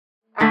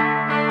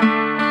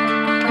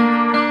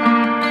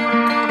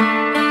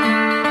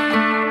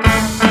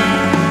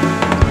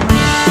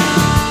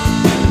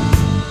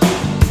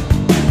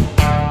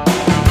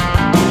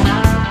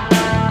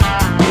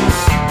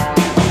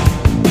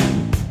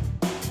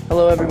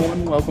Hello,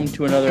 everyone. Welcome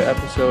to another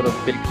episode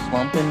of Big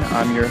Slumpin'.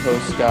 I'm your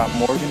host, Scott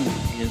Morgan.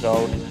 With me, as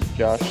always, is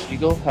Josh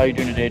Siegel. How are you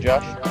doing today,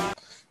 Josh?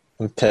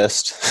 I'm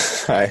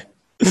pissed. Hi.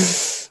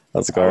 How's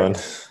it going?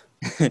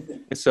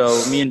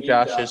 So, me and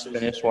Josh just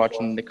finished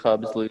watching the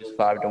Cubs lose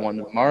 5-1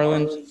 to the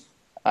Marlins.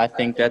 I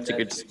think that's a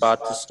good spot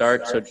to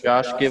start. So,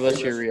 Josh, give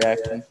us your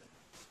reaction.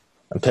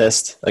 I'm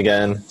pissed.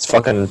 Again, it's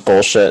fucking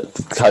bullshit.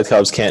 The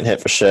Cubs can't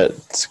hit for shit.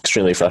 It's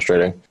extremely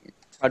frustrating.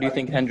 How do you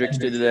think Hendricks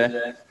did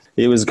today?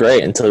 He was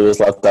great until he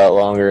was left out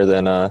longer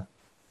than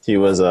he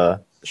was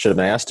should have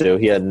been asked to.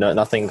 He had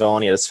nothing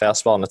going. He had his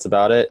fastball, and that's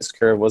about it. His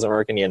curve wasn't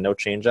working. He had no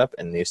changeup,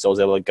 and he still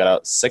was able to get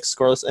out 6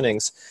 scoreless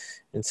innings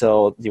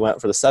until he went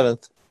for the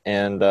 7th,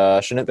 and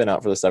shouldn't have been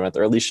out for the 7th,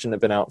 or at least shouldn't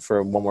have been out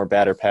for one more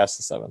batter past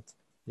the 7th.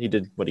 He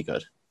did what he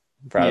could.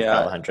 I'm proud of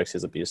Kyle Hendricks.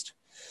 He's a beast.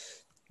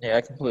 Yeah,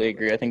 I completely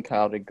agree. I think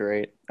Kyle did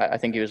great. I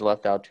think he was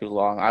left out too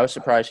long. I was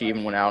surprised he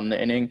even went out in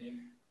the inning.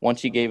 Once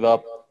he gave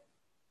up,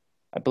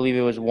 I believe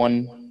it was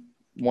one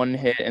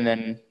hit, and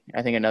then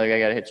I think another guy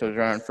got a hit, so it was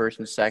running first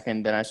and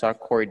second. Then I saw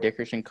Corey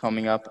Dickerson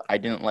coming up. I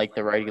didn't like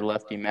the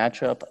righty-lefty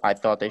matchup. I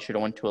thought they should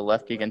have went to a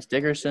lefty against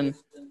Dickerson.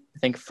 I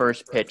think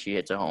first pitch he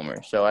hits a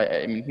homer. So,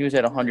 I mean, he was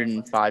at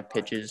 105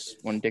 pitches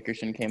when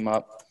Dickerson came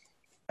up.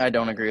 I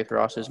don't agree with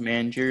Ross's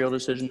managerial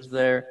decisions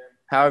there.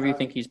 However, you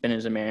think he's been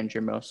as a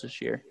manager most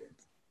this year?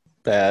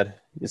 Bad.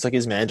 It's like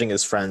he's managing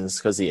his friends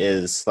because he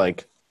is.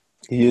 Like,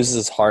 he uses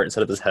his heart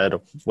instead of his head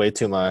way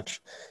too much.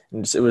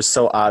 And it was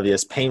so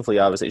obvious, painfully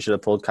obvious that he should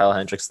have pulled Kyle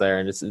Hendricks there,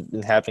 and it's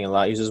been happening a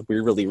lot. He uses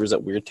weird relievers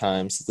at weird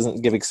times. He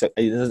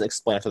doesn't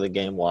explain after the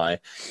game why.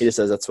 He just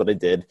says that's what I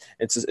did.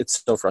 It's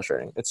so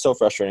frustrating. It's so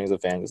frustrating as a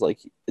fan because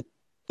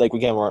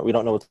we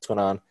don't know what's going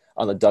on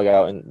the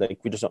dugout, and like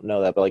we just don't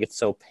know that. But like it's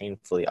so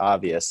painfully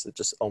obvious. It's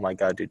just, oh my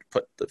god, dude,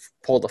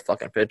 pull the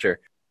fucking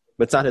pitcher.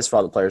 But it's not his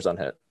fault the players don't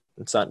hit.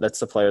 That's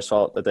the player's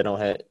fault that they don't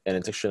hit, and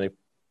it's extremely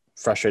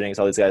frustrating because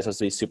all these guys are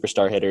supposed to be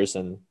superstar hitters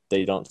and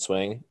they don't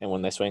swing. And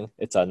when they swing,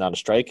 it's not a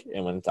strike.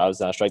 And when it's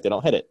not a strike, they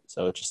don't hit it.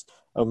 So it's just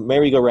a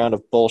merry-go-round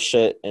of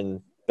bullshit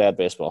and bad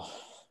baseball.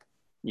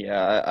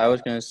 Yeah, I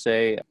was going to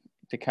say,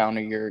 to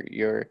counter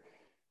your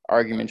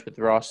arguments with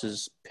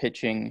Ross's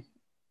pitching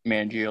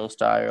managerial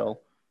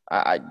style,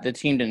 the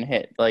team didn't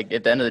hit. Like,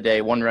 at the end of the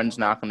day, one run's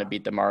not going to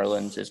beat the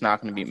Marlins. It's not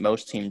going to beat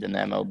most teams in the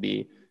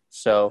MLB.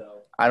 So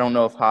I don't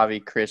know if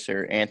Javi, Chris,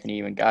 or Anthony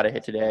even got a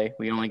hit today.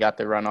 We only got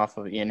the run off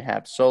of Ian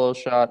Happ's solo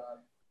shot.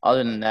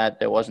 Other than that,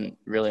 there wasn't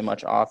really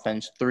much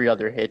offense. 3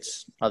 other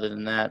hits other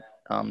than that.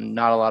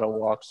 Not a lot of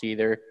walks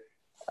either.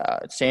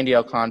 Sandy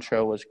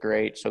Alcantara was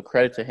great, so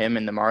credit to him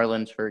and the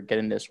Marlins for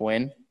getting this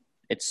win.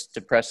 It's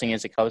depressing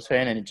as a Cubs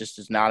fan, and it just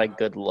is not a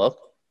good look,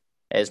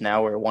 as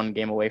now we're 1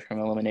 game away from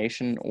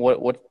elimination.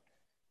 What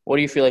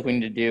do you feel like we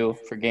need to do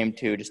for Game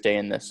 2 to stay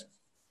in this?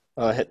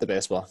 Hit the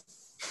baseball.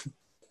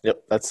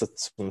 Yep,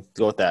 that's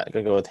go with that. I'm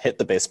gonna go with hit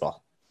the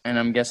baseball. And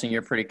I'm guessing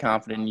you're pretty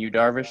confident in you,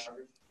 Darvish?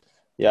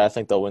 Yeah, I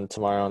think they'll win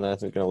tomorrow, and then I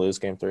think they're gonna lose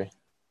Game 3.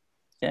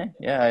 Yeah.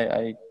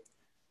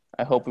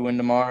 I hope we win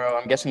tomorrow.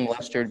 I'm guessing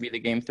Lester would be the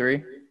Game 3.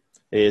 It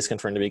is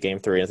confirmed to be Game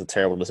 3. It's a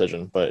terrible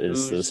decision, but it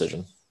is the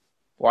decision.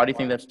 Why do you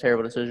think that's a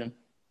terrible decision?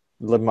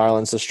 The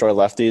Marlins destroy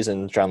lefties,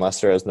 and John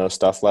Lester has no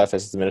stuff left,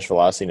 has diminished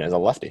velocity, and is a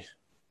lefty.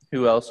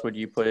 Who else would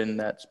you put in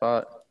that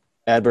spot?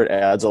 Adbert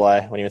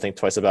Adzalai, when you think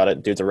twice about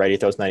it, dude's a righty,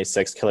 throws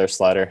 96, killer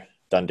slider,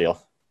 done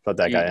deal. Put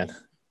that guy in.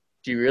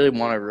 Do you really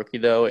want a rookie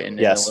though in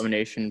an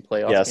elimination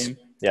playoff game?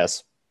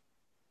 Yes.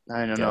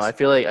 I don't know. I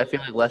feel like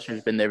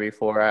Lester's been there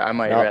before. I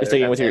might. No,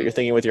 you're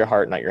thinking with your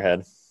heart, not your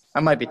head.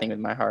 I might be thinking with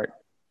my heart.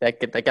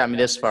 That got me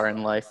this far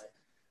in life.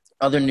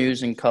 Other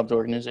news in Cubs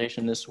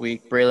organization this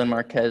week: Braylon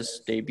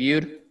Marquez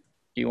debuted.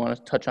 Do you want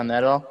to touch on that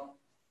at all?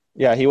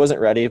 Yeah, he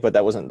wasn't ready, but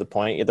that wasn't the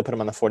point. You had to put him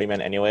on the 40-man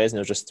anyways, and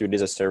it was just 3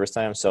 days of service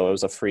time, so it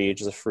was a free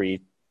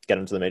get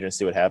him to the major and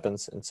see what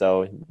happens. And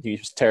so he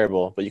was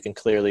terrible, but you can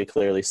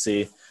clearly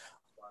see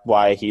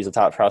why he's a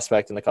top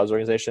prospect in the Cubs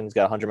organization. He's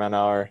got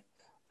 100-mile-an-hour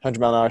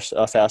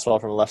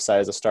fastball from the left side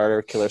as a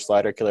starter, killer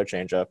slider, killer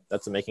changeup.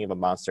 That's the making of a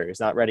monster.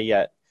 He's not ready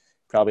yet.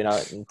 Probably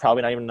not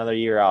even another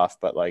year off,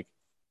 but like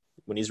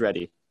when he's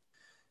ready,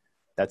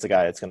 that's a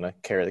guy that's going to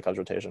carry the Cubs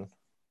rotation.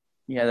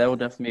 Yeah, that will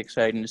definitely be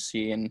exciting to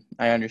see, and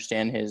I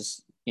understand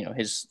his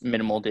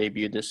minimal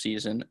debut this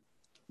season.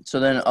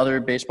 So then other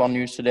baseball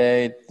news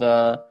today,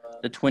 the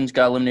Twins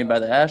got eliminated by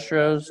the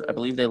Astros. I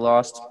believe they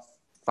lost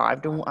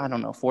 5-1, I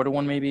don't know,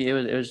 4-1 maybe.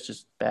 It was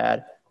just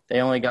bad. They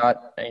only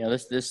got,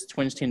 this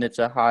Twins team that's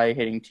a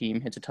high-hitting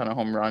team, hits a ton of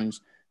home runs.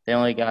 They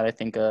only got, I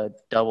think, a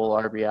double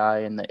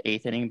RBI in the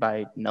 8th inning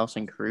by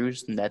Nelson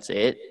Cruz, and that's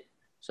it.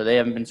 So they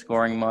haven't been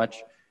scoring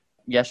much.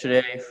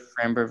 Yesterday,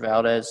 Framber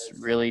Valdez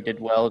really did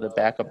well to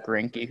back up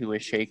Greinke, who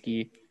was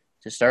shaky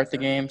to start the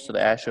game. So the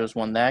Astros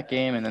won that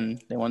game, and then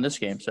they won this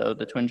game. So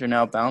the Twins are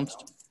now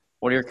bounced.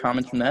 What are your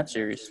comments from that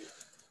series?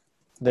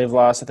 They've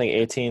lost, I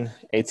think,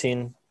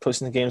 18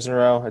 postseason games in a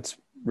row. It's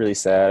really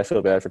sad. I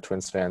feel bad for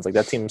Twins fans. Like,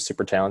 that team's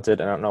super talented.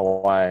 I don't know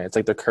why. It's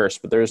like they're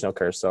cursed, but there is no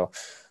curse. So,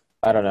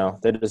 I don't know.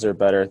 They deserve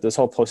better. This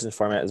whole postseason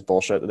format is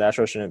bullshit. The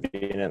Astros shouldn't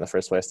be in it in the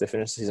first place. They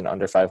finished the season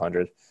under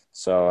 500.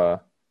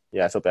 So,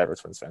 Yeah, I feel bad for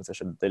Twins fans.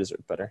 They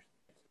deserve better.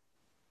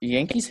 The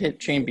Yankees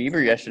hit Shane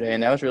Bieber yesterday,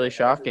 and that was really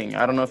shocking.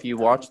 I don't know if you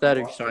watched that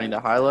or if you saw any of the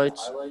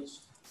highlights.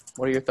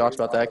 What are your thoughts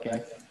about that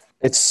game?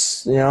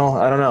 It's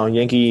I don't know,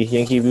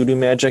 Yankee voodoo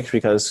magic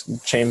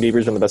because Shane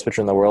Bieber's been the best pitcher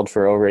in the world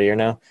for over a year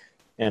now,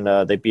 and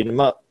they beat him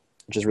up,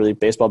 which is really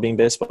baseball being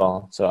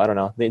baseball. So I don't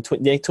know. The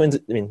Twins.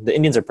 I mean, the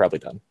Indians are probably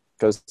done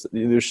because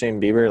you lose Shane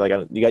Bieber. Like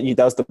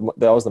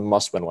that was the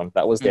must win one.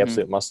 That was the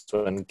absolute must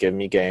win. Give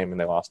me game,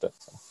 and they lost it.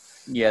 So.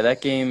 Yeah,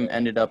 that game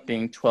ended up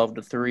being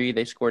 12-3.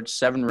 They scored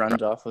 7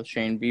 runs off of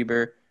Shane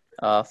Bieber,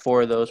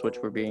 4 of those which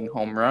were being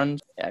home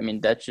runs. I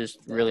mean, that's just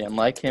really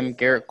unlike him.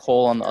 Garrett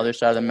Cole on the other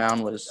side of the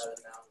mound was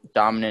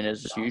dominant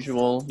as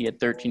usual. He had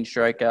 13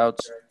 strikeouts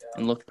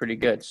and looked pretty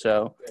good.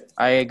 So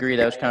I agree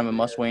that was kind of a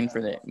must win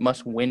for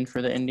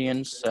the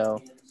Indians.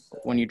 So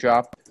when you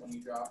drop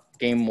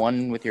game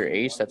 1 with your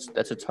ace,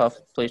 that's a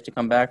tough place to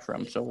come back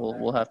from. So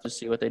we'll have to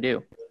see what they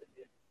do.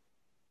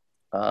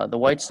 The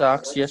White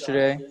Sox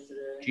yesterday,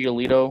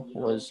 Giolito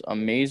was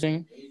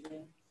amazing.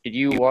 Did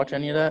you watch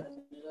any of that?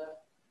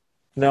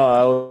 No,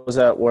 I was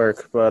at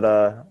work, but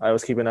I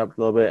was keeping up a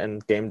little bit in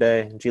game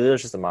day.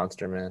 Giolito's just a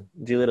monster, man.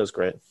 Giolito's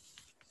great.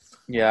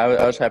 Yeah,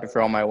 I was happy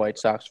for all my White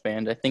Sox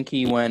fans. I think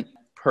he went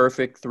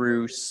perfect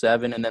through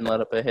 7 and then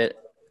let up a hit.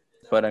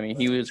 But, I mean,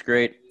 he was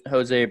great.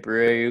 Jose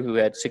Abreu, who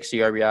had 60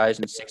 RBIs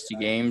in 60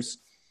 games,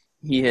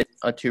 he hit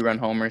a 2-run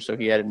homer, so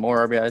he added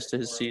more RBIs to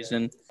his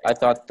season. I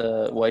thought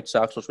the White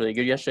Sox was really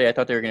good yesterday. I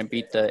thought they were going to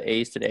beat the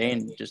A's today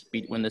and just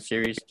win the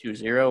series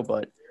 2-0,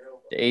 but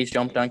the A's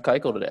jumped on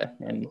Keuchel today,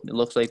 and it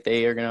looks like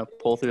they are going to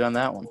pull through on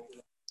that one.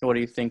 What do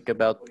you think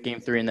about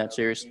Game 3 in that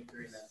series?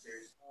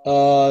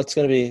 It's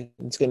gonna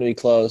be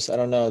close. I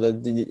don't know.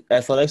 The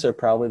Athletics are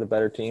probably the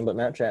better team, but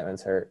Matt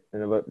Chapman's hurt,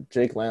 but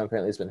Jake Lamb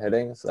apparently has been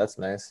hitting, so that's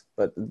nice.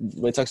 But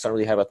the White Sox don't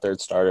really have a third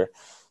starter,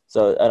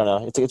 so I don't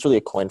know. It's really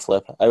a coin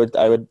flip. I would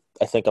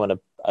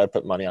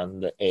put money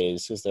on the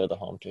A's because they're the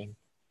home team.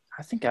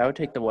 I think I would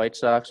take the White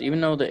Sox.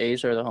 Even though the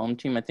A's are the home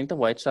team, I think the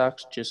White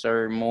Sox just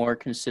are more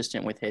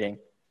consistent with hitting.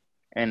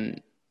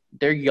 And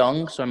they're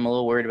young, so I'm a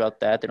little worried about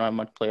that. They don't have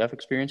much playoff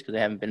experience because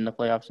they haven't been in the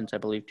playoffs since, I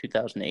believe,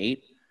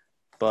 2008.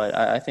 But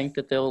I think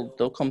that they'll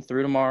come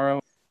through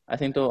tomorrow. I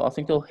think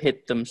they'll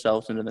hit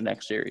themselves into the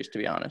next series, to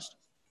be honest.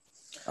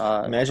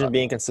 Imagine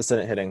being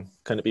consistent at hitting.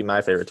 Couldn't it be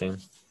my favorite team?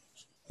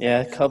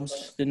 Yeah,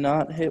 Cubs did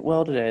not hit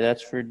well today.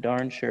 That's for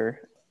darn sure.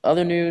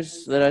 Other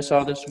news that I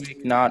saw this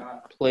week,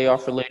 not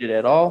playoff related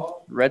at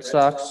all. Red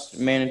Sox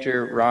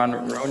manager Ron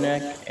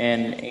Roenicke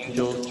and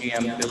Angels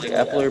GM Billy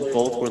Epler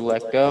both were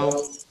let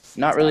go.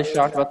 Not really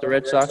shocked about the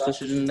Red Sox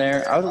decision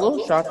there. I was a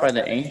little shocked by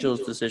the Angels'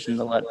 decision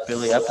to let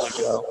Billy Epler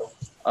go.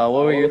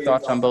 What were your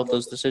thoughts on both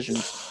those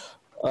decisions?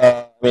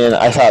 I mean,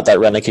 I thought that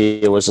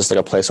Renicky was just like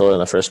a placeholder in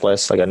the first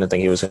place. Like, I didn't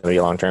think he was going to be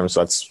long term, so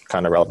that's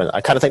kind of relevant.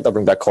 I kind of think they'll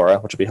bring back Cora,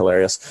 which would be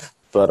hilarious.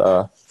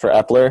 But for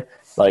Epler,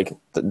 like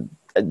the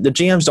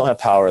GMs don't have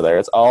power there.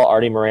 It's all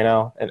Artie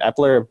Moreno and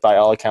Epler. By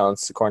all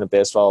accounts, according to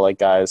baseball, like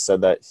guys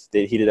said that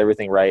he did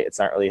everything right. It's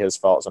not really his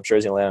fault. So I'm sure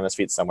he's going to land on his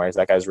feet somewhere.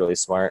 That guy's really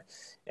smart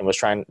and was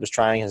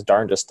trying his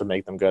darndest to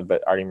make them good.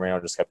 But Artie Moreno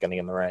just kept getting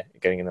in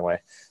the way.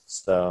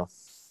 So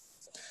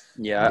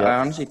yeah, I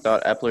honestly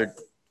thought Epler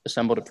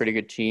assembled a pretty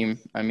good team.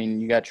 I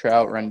mean, you got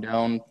Trout,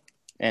 Rendon,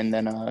 and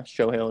then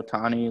Shohei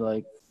Ohtani.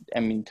 Like, I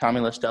mean, Tommy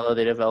La Stella,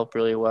 they developed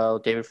really well.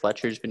 David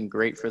Fletcher's been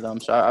great for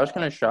them. So I was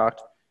kind of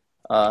shocked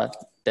that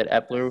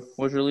Epler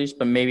was released,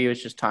 but maybe it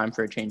was just time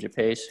for a change of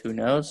pace. Who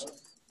knows?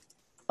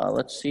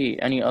 Let's see.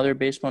 Any other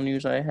baseball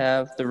news I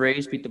have? The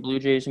Rays beat the Blue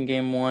Jays in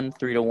Game 1,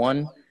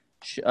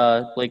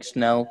 3-1. Blake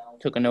Snell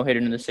took a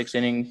no-hitter in the 6th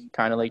inning,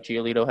 kind of like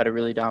Giolito had a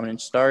really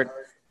dominant start.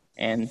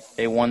 And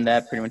they won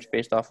that pretty much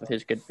based off of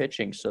his good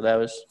pitching. So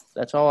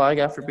that's all I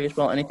got for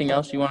baseball. Anything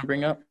else you want to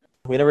bring up?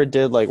 we never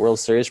did like World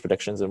Series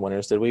predictions and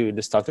winners, did we? We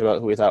just talked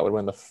about who we thought would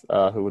win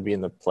who would be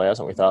in the playoffs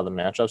and we thought of the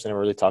matchups. And never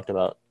really talked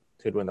about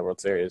who'd win the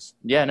World Series.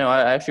 Yeah, no,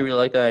 I actually really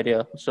like that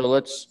idea. So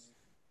let's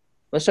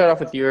start off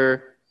with do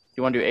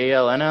you want to do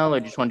AL, NL, or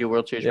do you just want to do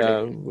World Series?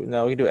 Yeah,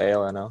 no, we can do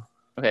AL, NL.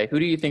 Okay, who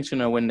do you think's going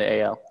to win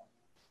the AL?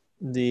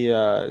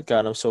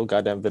 God, I'm so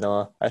goddamn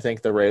vanilla. I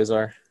think the Rays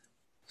are.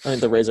 I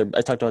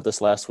talked about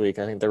this last week.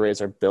 I think the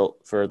Rays are built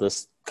for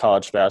this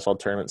college basketball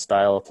tournament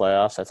style of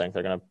playoffs. I think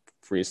they're going to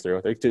freeze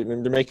through.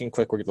 They're making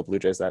quick work of the Blue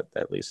Jays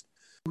at least.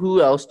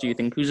 Who else do you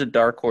think? Who's a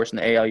dark horse in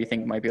the AL you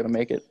think might be able to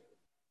make it?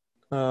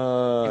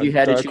 If you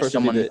had to choose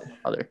someone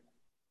other.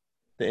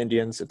 The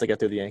Indians, if they get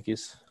through the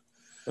Yankees.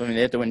 I mean,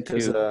 they have to win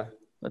 2.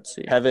 Let's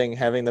see.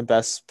 Having the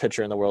best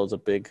pitcher in the world is a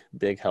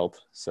big help.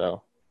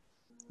 So.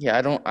 Yeah,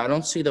 I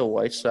don't see the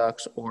White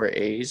Sox or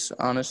A's,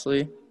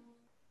 honestly.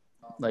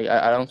 Like,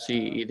 I don't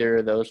see either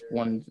of those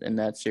ones in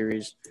that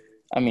series.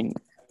 I mean,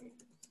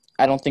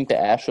 I don't think the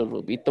Astros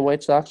will beat the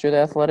White Sox or the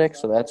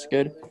Athletics, so that's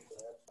good.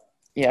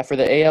 Yeah, for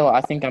the AL,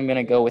 I think I'm going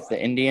to go with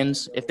the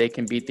Indians. If they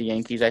can beat the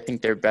Yankees, I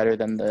think they're better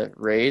than the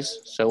Rays,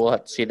 so we'll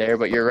have to see there.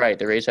 But you're right,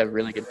 the Rays have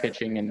really good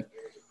pitching, and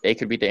they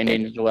could beat the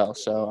Indians as well,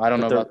 so I don't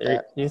know about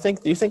that. Do you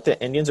think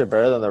the Indians are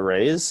better than the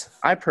Rays?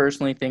 I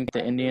personally think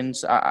the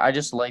Indians – I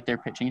just like their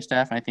pitching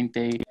staff, and I think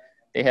they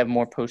they have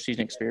more postseason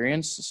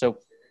experience. So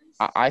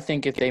I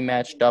think if they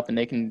matched up and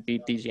they can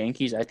beat these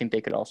Yankees, I think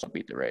they could also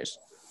beat the Rays.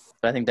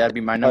 So I think that'd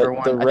be my number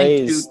But the one. I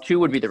think two Rays, two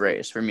would be the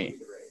Rays for me.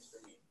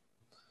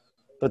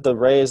 but the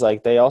Rays,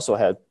 like they also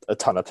had a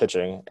ton of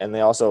pitching, and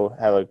they also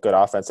have a good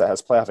offense that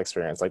has playoff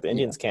experience. Like the Yeah.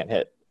 Indians can't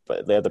hit,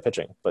 but they have the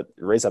pitching. But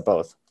Rays have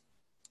both.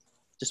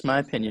 Just my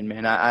opinion,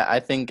 man. I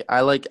think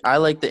I like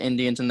the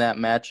Indians in that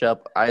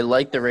matchup. I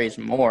like the Rays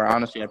more.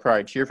 Honestly, I'd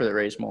probably cheer for the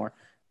Rays more.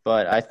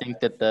 But I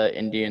think that the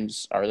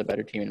Indians are the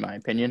better team in my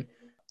opinion.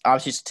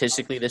 Obviously,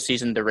 statistically this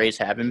season the Rays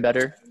have been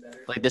better.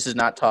 Like this is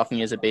not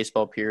talking as a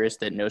baseball purist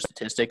that knows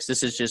statistics.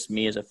 This is just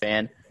me as a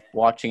fan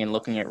watching and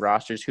looking at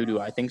rosters. Who do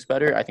I think's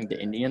better? I think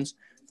the Indians.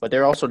 But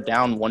they're also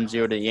down 1-0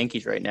 to the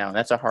Yankees right now.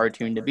 That's a hard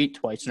team to beat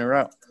twice in a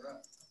row.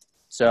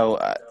 So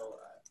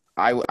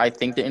I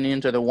think the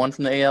Indians are the one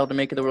from the AL to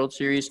make it the World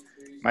Series.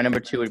 My number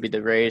two would be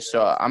the Rays.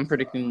 So I'm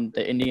predicting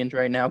the Indians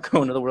right now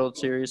going to the World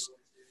Series.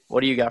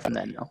 What do you got from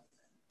that now?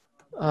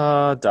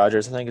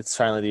 Dodgers. I think it's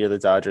finally the year the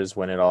Dodgers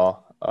win it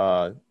all.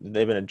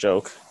 They've been a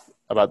joke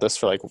about this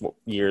for like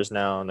years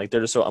now, and like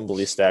they're just so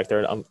unbelievably stacked.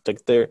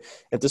 They're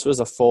if this was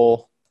a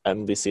full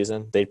MLB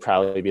season, they'd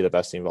probably be the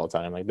best team of all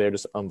time. Like they're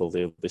just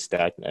unbelievably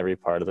stacked in every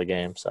part of the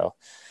game. So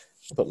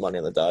I'll put money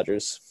on the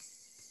Dodgers.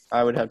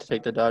 I would have to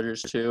take the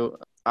Dodgers too.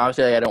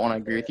 Obviously, I don't want to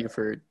agree with you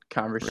for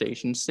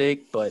conversation's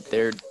sake, but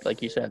they're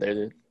like you said, they're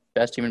the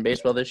best team in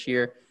baseball this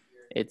year.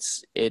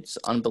 It's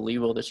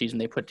unbelievable the season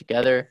they put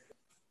together.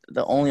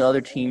 The only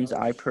other teams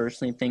I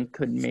personally think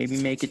could maybe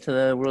make it to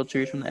the World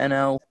Series from the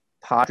NL,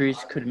 Padres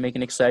could make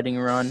an exciting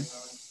run.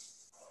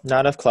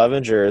 Not if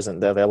Clevenger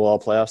isn't available all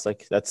playoffs.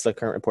 Like that's the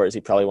current report is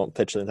he probably won't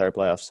pitch the entire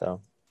playoffs. So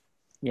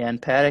Yeah,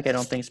 and Paddock I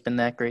don't think's been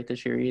that great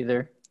this year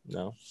either.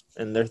 no.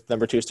 And their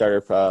number two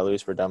starter,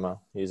 Luis Perdomo.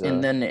 He's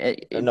And then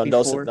no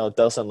before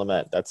Delson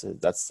Lamet. That's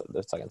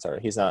the second starter.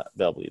 He's not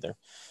available either.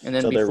 and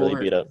then So they're really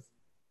before beat up.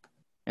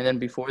 and then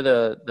before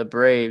the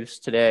Braves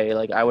today,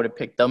 like I would have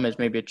picked them as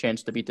maybe a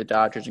chance to beat the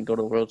Dodgers and go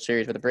to the World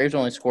Series, but the Braves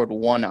only scored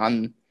one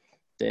on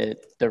the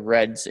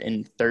Reds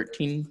in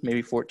 13,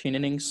 maybe 14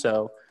 innings.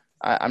 So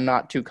I'm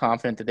not too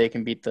confident that they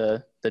can beat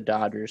the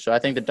Dodgers. So I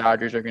think the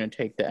Dodgers are going to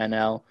take the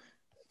NL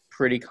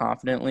pretty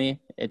confidently.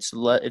 It's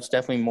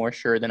definitely more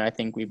sure than I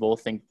think we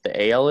both think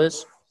the AL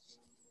is.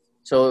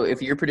 So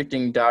if you're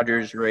predicting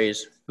Dodgers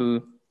Rays,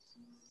 who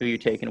you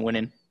taking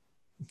winning?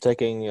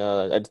 Taking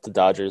the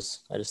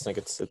Dodgers. I just think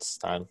it's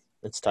time.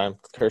 It's time.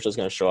 Kershaw's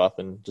going to show up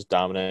and just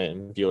dominate,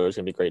 and Bueller's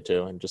going to be great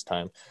too. And just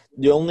time.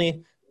 The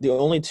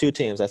only two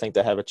teams I think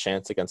that have a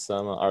chance against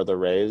them are the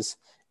Rays.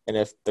 And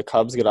if the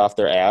Cubs get off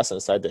their ass and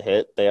decide to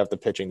hit, they have the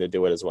pitching to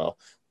do it as well.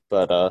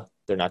 But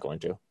they're not going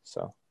to.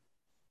 So,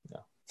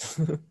 no.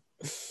 Do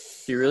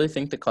you really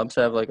think the Cubs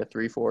have like a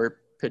 3-4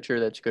 pitcher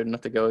that's good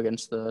enough to go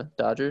against the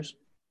Dodgers?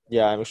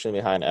 Yeah, I'm extremely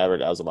high on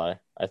Abbott Alzolay.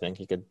 I think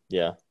he could.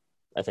 Yeah,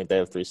 I think they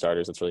have three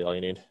starters. That's really all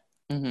you need.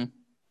 Mm-hmm.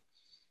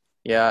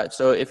 Yeah.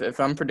 So if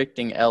I'm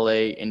predicting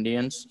LA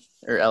Indians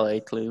or LA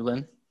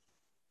Cleveland,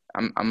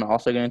 I'm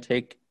also going to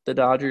take the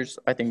Dodgers.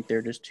 I think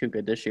they're just too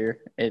good this year.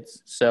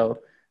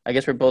 I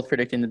guess we're both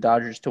predicting the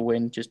Dodgers to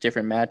win, just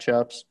different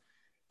matchups.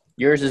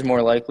 Yours is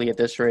more likely at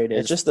this rate.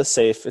 It's just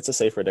it's a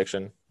safe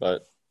prediction,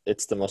 but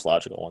it's the most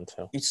logical one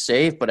too. It's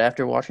safe, but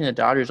after watching the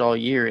Dodgers all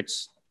year,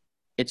 it's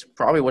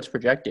probably what's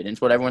projected.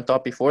 It's what everyone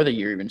thought before the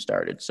year even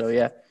started. So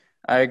yeah,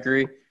 I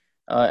agree.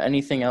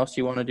 Anything else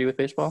you want to do with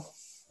baseball?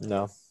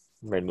 No,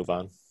 I'm ready to move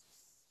on.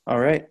 All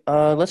right.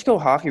 Let's go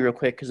hockey real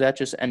quick because that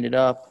just ended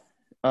up.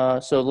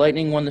 So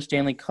Lightning won the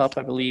Stanley Cup,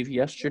 I believe,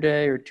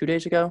 yesterday or 2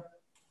 days ago.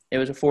 It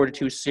was a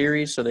 4-2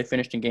 series, so they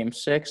finished in Game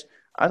 6.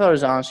 I thought it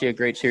was honestly a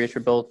great series for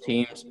both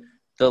teams.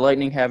 The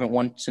Lightning haven't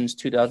won since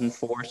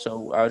 2004,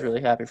 so I was really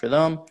happy for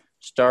them.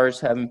 Stars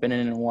haven't been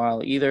in a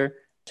while either.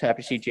 Just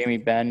happy to see Jamie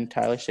Benn,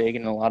 Tyler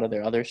Seguin, and a lot of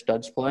their other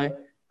studs play.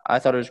 I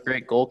thought it was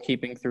great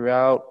goalkeeping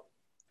throughout.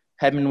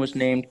 Hedman was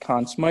named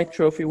Conn Smythe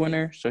Trophy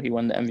winner, so he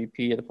won the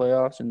MVP of the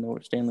playoffs in the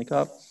Stanley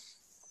Cup.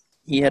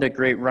 He had a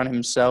great run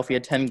himself. He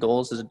had 10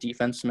 goals as a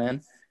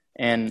defenseman,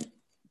 and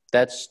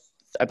that's,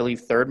 I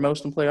believe, third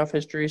most in playoff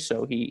history,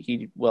 so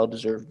he well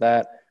deserved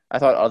that. I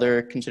thought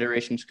other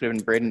considerations could have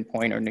been Braden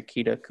Point or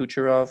Nikita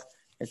Kucherov,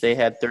 as they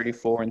had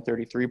 34 and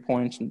 33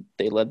 points, and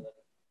they led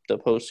the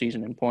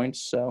postseason in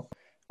points. So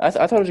I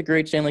thought it was a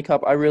great Stanley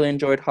Cup. I really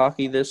enjoyed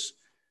hockey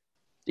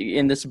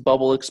in this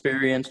bubble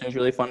experience. It was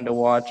really fun to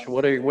watch.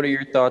 What are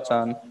your thoughts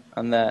on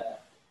that?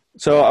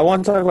 So I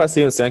want to talk about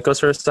Steven Stamkos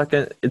for a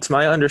second. It's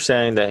my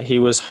understanding that he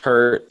was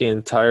hurt the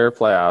entire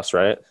playoffs,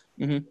 right?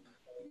 Mm-hmm.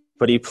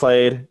 But he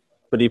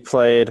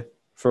played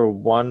for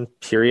one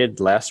period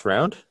last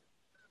round.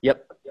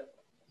 Yep.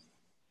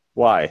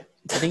 Why?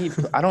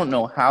 I don't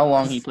know how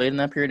long he played in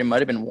that period. It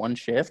might have been one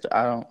shift.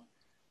 I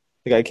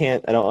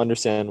don't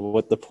understand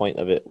what the point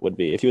of it would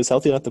be. If he was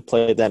healthy enough to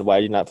play then, why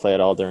did he not play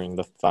at all during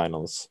the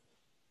finals?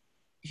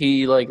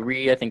 He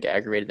I think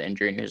aggravated the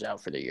injury and he was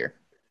out for the year.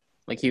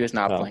 Like he was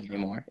not playing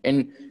anymore.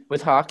 And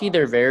with hockey,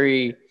 they're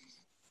very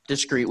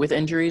discreet with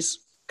injuries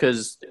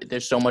because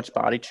there's so much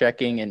body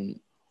checking and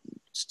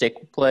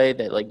stick play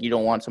that like you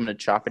don't want someone to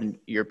chop in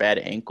your bad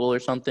ankle or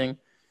something.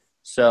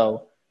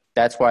 So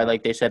that's why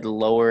like they said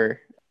lower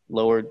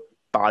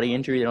body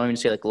injury. They don't even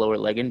say like lower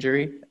leg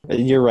injury.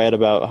 You're right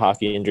about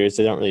hockey injuries.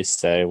 They don't really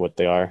say what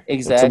they are.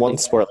 It's a one Exactly.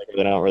 sport like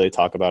they don't really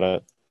talk about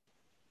it.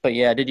 But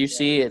yeah, did you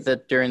see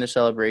that during the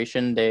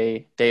celebration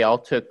they all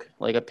took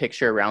like a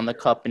picture around the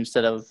cup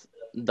instead of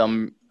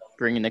them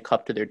bringing the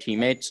cup to their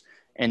teammates,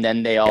 and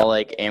then they all Yep.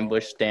 like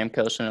ambushed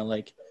Stamkos and are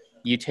like,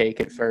 "You take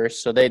it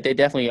first." So they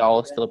definitely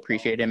all still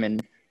appreciate him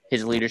and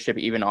his leadership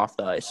even off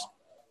the ice.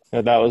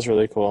 Yeah, that was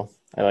really cool.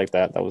 I like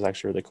that. That was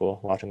actually really cool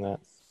watching that.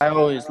 I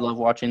always love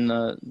watching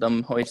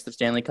them hoist the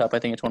Stanley Cup. I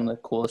think it's one of the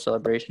coolest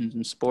celebrations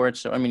in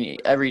sports. So I mean,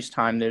 every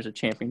time there's a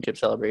championship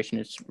celebration,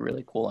 it's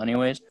really cool,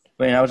 anyways.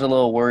 But I was a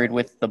little worried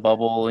with the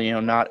bubble.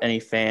 Not any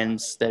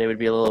fans, that it would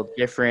be a little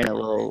different, a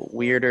little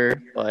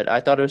weirder. But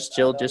I thought it was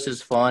still just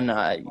as fun.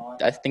 I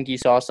think you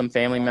saw some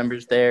family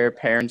members there,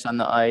 parents on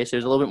the ice. It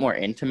was a little bit more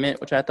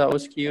intimate, which I thought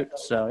was cute.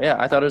 So yeah,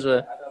 I thought it was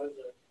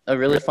a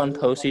really fun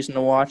postseason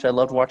to watch. I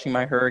loved watching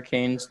my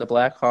Hurricanes, the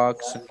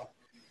Blackhawks.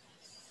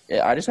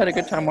 Yeah, I just had a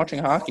good time watching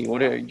hockey.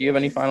 Do you have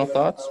any final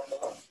thoughts?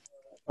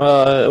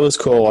 It was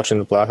cool watching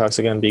the Blackhawks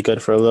again be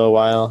good for a little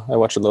while. I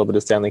watched a little bit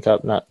of Stanley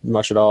Cup, not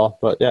much at all,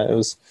 but yeah, it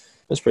was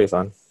pretty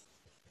fun.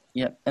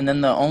 Yep. And then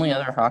the only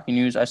other hockey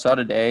news I saw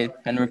today,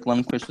 Henrik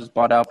Lundqvist was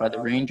bought out by the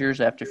Rangers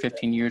after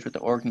 15 years with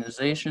the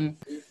organization.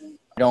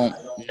 I don't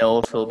know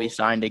if he'll be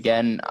signed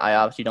again. I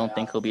obviously don't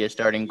think he'll be a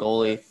starting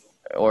goalie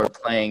or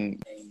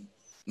playing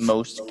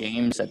most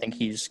games. I think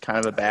he's kind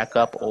of a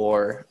backup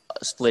or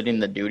splitting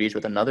the duties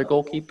with another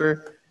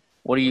goalkeeper.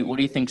 What do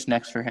you think's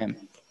next for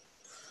him?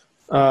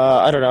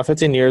 I don't know.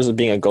 15 years of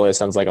being a goalie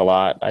sounds like a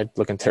lot. I'd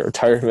look into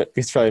retirement.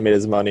 He's probably made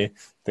his money,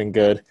 been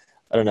good.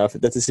 I don't know.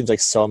 That just seems like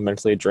so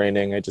mentally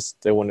draining.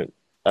 They wouldn't.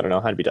 I don't know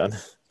how to be done.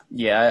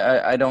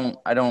 Yeah, I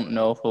don't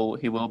know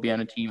if he will be on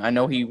a team. I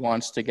know he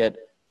wants to get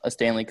a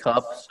Stanley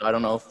Cup, so I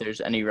don't know if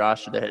there's any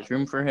roster that has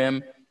room for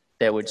him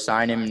that would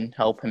sign him and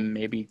help him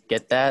maybe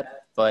get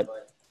that. But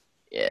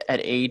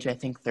at age, I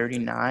think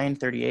 39,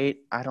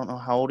 38, I don't know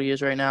how old he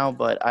is right now,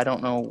 but I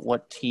don't know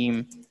what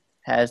team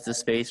has the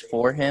space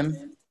for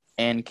him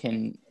and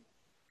can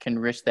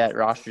risk that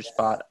roster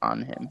spot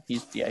on him.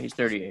 He's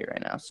 38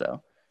 right now,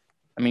 so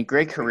I mean,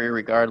 great career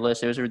regardless.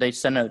 They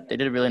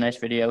did a really nice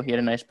video. He had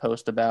a nice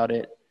post about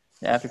it.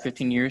 After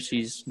 15 years,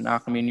 he's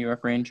not going to be a New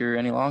York Ranger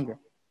any longer.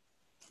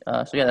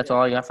 So yeah, that's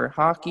all I got for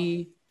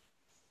hockey.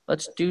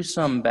 Let's do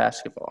some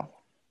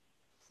basketball.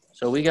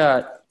 So we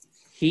got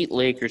Heat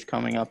Lakers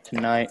coming up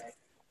tonight.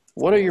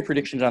 What are your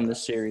predictions on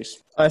this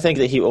series? I think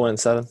the Heat will win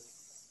 7.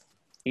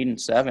 Heat in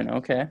 7,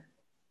 okay.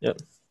 Yep.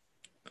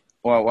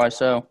 Well, why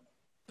so?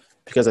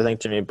 Because I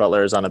think Jimmy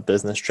Butler is on a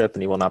business trip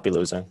and he will not be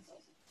losing.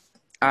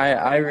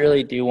 I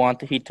really do want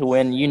the Heat to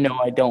win.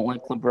 I don't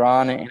like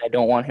LeBron, and I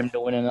don't want him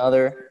to win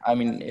another. I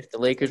mean, if the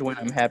Lakers win,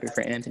 I'm happy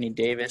for Anthony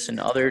Davis and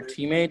other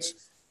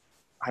teammates.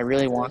 I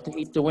really want the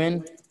Heat to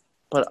win,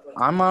 but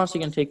I'm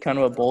honestly going to take kind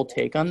of a bold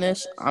take on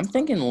this. I'm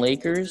thinking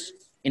Lakers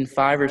in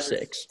 5 or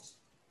 6, I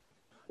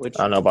which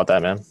don't know about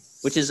that, man.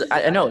 which is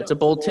I know it's a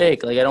bold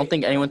take. Like I don't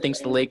think anyone thinks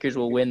the Lakers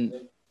will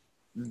win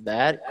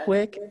that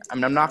quick. I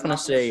mean, I'm not going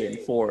to say in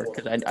 4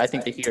 because I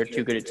think the Heat are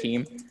too good a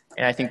team,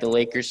 and I think the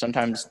Lakers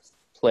sometimes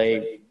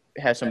play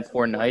have some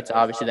poor nights.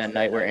 Obviously, that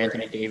night where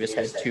Anthony Davis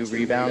had 2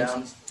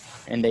 rebounds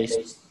and they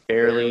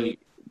barely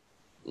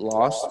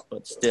lost,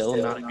 but still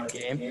not a good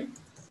game.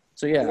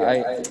 So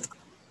yeah,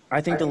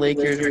 I think the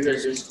Lakers are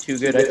just too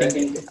good. I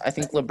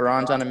think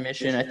LeBron's on a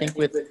mission. I think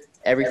with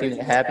everything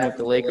that happened with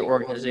the Laker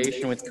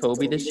organization with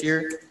Kobe this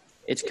year,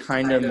 it's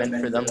kind of meant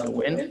for them to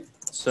win.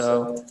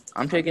 So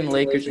I'm taking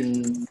Lakers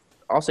and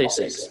I'll say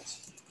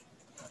 6.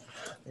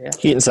 Yeah,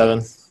 Heat in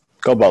 7.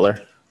 Go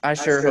Butler. I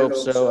sure hope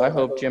so. I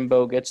hope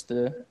Jimbo gets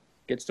to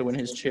win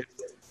his chip.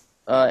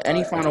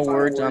 Any final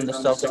words on the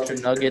Celtics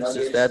or Nuggets?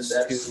 As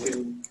that's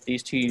who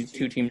these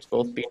two teams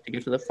both beat to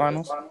get to the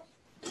finals.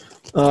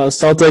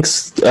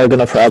 Celtics are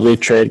gonna probably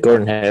trade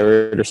Gordon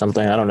Hayward or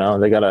something. I don't know.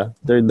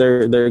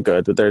 They're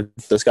good, but they're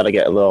just gotta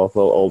get a little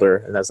older,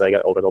 and as they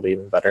get older, they'll be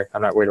even better.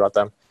 I'm not worried about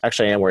them.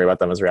 Actually, I am worried about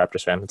them as a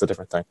Raptors fan. It's a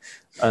different thing.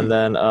 And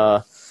then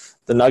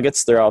the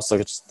Nuggets,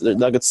 the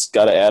Nuggets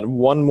gotta add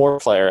one more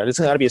player. It's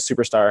gotta be a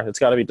superstar. It's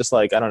gotta be just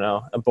like I don't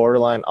know, a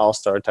borderline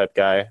all-star type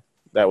guy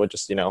that would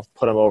just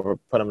put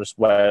them just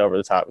way over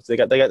the top. So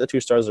they got the 2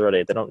 stars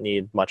already. They don't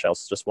need much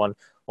else. Just one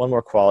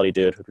more quality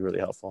dude would be really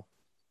helpful.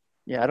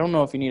 Yeah, I don't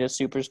know if you need a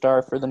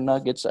superstar for the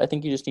Nuggets. I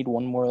think you just need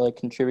one more like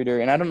contributor,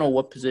 and I don't know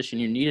what position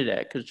you need it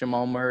at because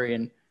Jamal Murray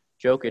and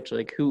Jokic.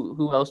 Like,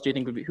 who else do you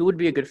think would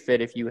be a good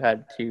fit if you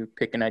had to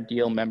pick an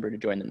ideal member to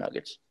join the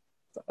Nuggets?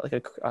 Like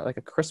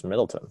a Chris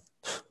Middleton.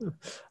 I So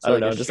don't like a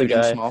know, just a shooting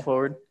guy. small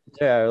forward.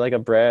 Yeah, like a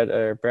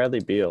Bradley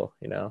Beal.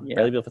 Yeah,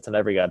 Bradley Beal fits on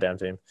every goddamn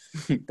team.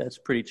 that's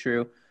pretty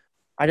true.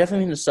 I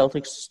definitely think the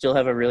Celtics still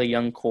have a really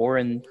young core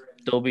and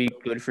they'll be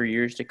good for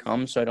years to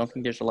come. So I don't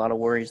think there's a lot of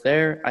worries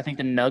there. I think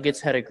the Nuggets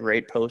had a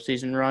great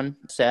postseason run.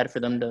 Sad for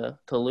them to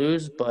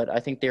lose, but I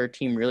think their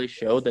team really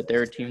showed that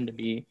they're a team to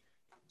be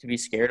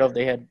scared of.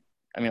 They had,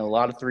 I mean, a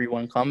lot of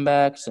 3-1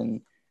 comebacks,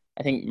 and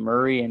I think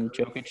Murray and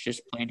Jokic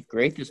just played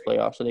great this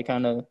playoff. So they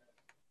kind of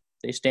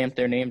they stamped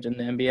their names in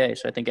the NBA.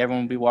 So I think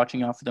everyone will be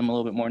watching out for them a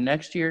little bit more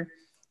next year.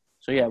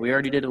 So yeah, we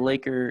already did a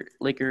Lakers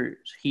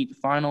Heat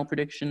final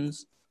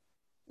predictions.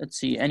 Let's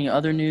see, any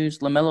other news?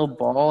 LaMelo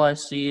Ball, I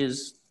see,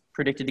 is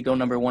predicted to go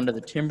number 1 to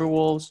the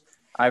Timberwolves.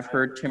 I've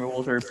heard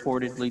Timberwolves are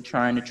reportedly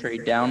trying to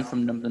trade down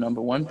from the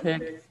number 1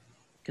 pick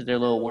because they're a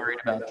little worried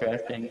about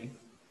drafting,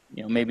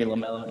 maybe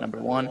LaMelo at number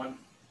 1.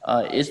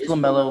 Is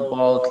LaMelo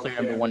Ball a clear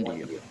number 1 to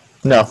you?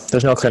 No,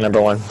 there's no clear number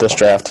one this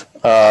draft.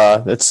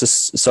 It's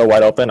just so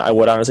wide open. I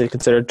would honestly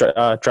consider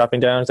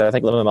dropping down. I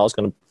think Lamelo's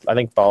going to. I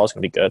think Ball is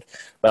going to be good,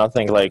 but I don't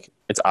think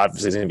it's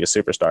obviously going to be a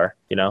superstar.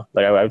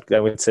 I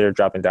would consider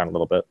dropping down a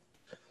little bit.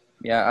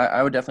 Yeah,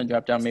 I would definitely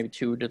drop down maybe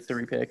 2 to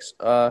 3 picks.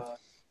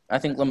 I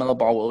think LaMelo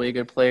Ball will be a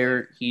good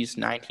player. He's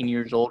 19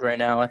 years old right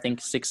now. I think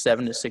 6'7"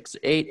 to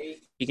 6'8".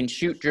 He can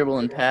shoot, dribble,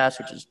 and pass,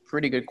 which is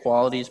pretty good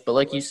qualities. But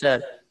like you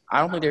said, I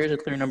don't think there is a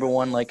clear number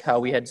 1 like how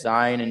we had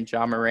Zion and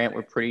Ja Morant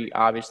were pretty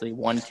obviously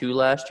 1-2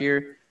 last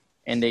year,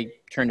 and they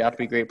turned out to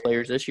be great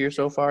players this year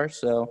so far.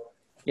 So,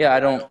 yeah,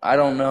 I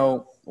don't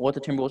know what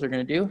the Timberwolves are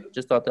going to do.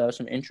 Just thought that was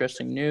some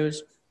interesting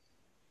news.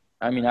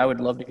 I mean, I would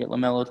love to get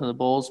LaMelo to the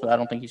Bulls, but I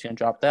don't think he's going to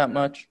drop that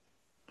much.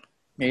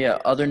 Yeah,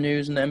 other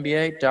news in the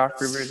NBA, Doc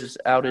Rivers is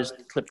out as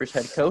Clippers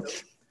head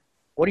coach.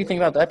 What do you think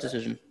about that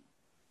decision?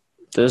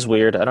 This is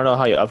weird. I don't know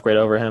how you upgrade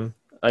over him.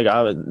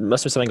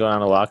 Must be something going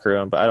on in the locker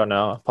room, but I don't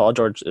know. Paul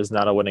George is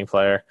not a winning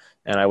player,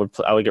 and I would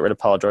get rid of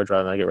Paul George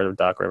rather than get rid of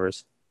Doc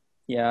Rivers.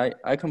 Yeah,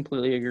 I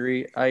completely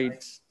agree.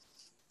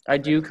 I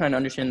do kind of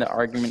understand the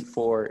argument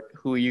for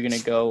who are you going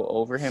to go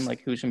over him,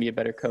 like who's going to be a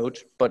better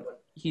coach,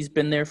 but he's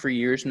been there for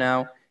years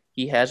now.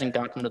 He hasn't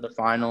gotten to the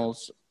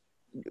finals.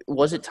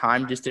 Was it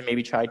time just to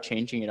maybe try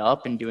changing it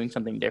up and doing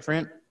something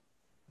different?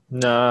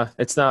 Nah,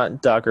 it's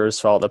not Doc Rivers'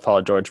 fault that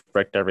Paul George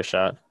bricked every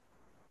shot.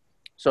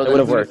 So it would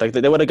have worked.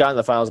 They would have gotten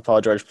the finals if Paul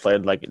George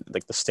played like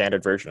the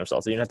standard version of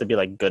himself. So you didn't have to be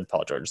like good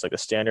Paul George. It's like the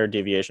standard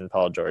deviation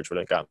Paul George would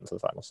have gotten to the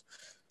finals.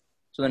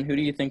 So then who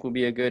do you think would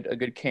be a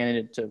good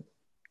candidate to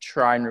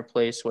try and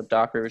replace what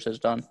Doc Rivers has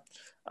done?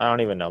 I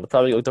don't even know.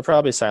 They'll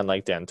probably sign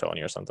like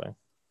D'Antoni or something.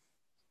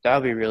 That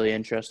would be really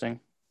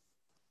interesting.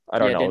 I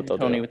don't know what they'll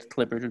do. D'Antoni with the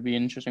Clippers would be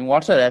interesting.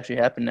 Watch that actually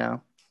happen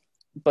now.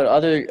 But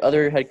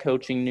other head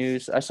coaching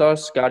news, I saw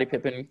Scottie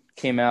Pippen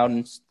came out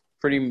and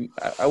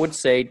I would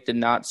say, did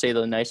not say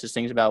the nicest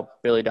things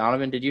about Billy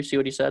Donovan. Did you see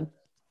what he said?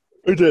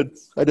 I did.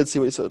 I did see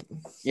what he said.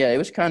 Yeah, it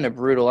was kind of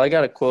brutal. I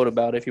got a quote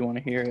about it if you want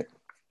to hear it.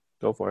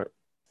 Go for it.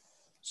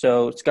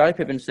 So Scottie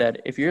Pippen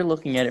said, if you're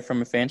looking at it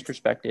from a fan's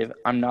perspective,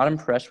 I'm not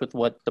impressed with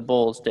what the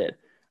Bulls did.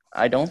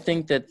 I don't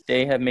think that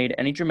they have made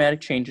any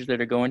dramatic changes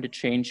that are going to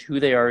change who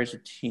they are as a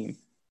team.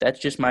 That's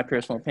just my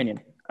personal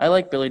opinion. I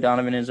like Billy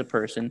Donovan as a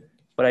person,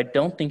 but I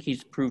don't think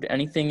he's proved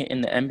anything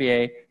in the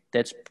NBA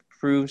that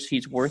proves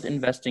he's worth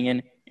investing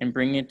in and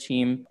bringing a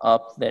team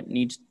up that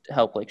needs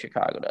help like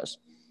Chicago does.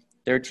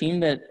 They're a team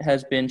that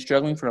has been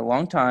struggling for a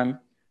long time.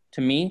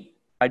 To me,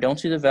 I don't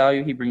see the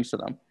value he brings to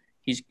them.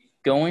 He's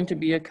going to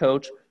be a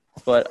coach,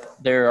 but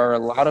there's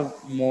a lot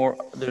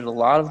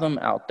of them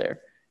out there.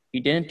 He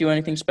didn't do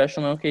anything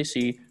special in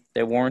OKC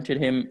that warranted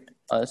him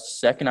a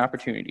second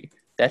opportunity.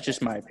 That's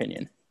just my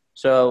opinion.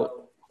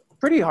 So,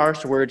 pretty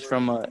harsh words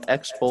from an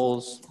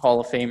ex-Bulls Hall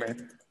of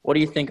Famer. What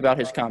do you think about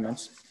his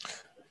comments?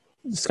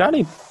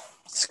 Scotty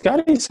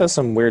says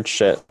some weird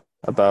shit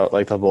about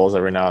like the Bulls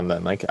every now and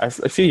then. Like a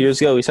few years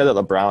ago, he said that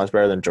LeBron was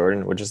better than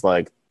Jordan, which is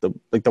like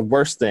the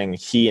worst thing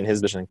he and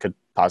his vision could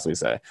possibly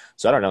say.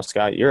 So I don't know,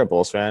 Scott. You're a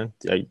Bulls fan.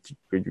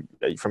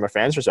 From a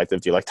fan's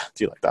perspective, do you like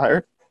the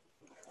hire?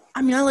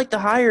 I mean, I like the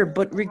hire,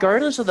 but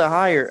regardless of the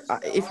hire,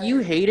 if you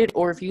hate it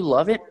or if you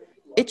love it,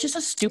 it's just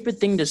a stupid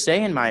thing to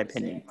say, in my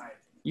opinion.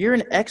 You're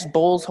an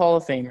ex-Bulls Hall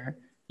of Famer.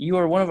 You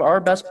are one of our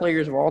best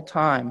players of all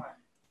time.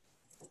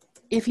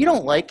 If you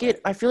don't like it,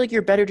 I feel like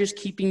you're better just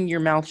keeping your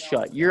mouth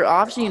shut. You're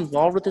obviously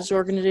involved with this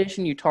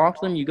organization. You talk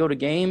to them. You go to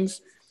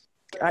games.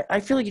 I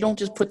feel like you don't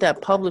just put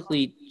that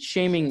publicly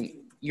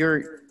shaming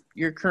your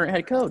current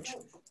head coach.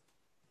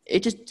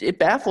 It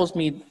baffles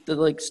me,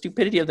 the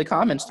stupidity of the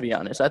comments, to be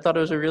honest. I thought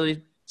it was a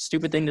really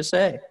stupid thing to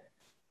say.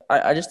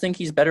 I just think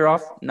he's better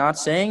off not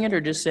saying it or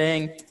just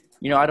saying,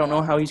 I don't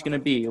know how he's going to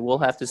be. We'll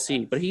have to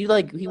see. But he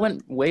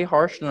went way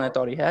harsher than I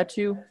thought he had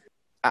to.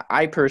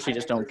 I personally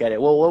just don't get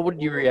it. Well, what would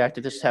you react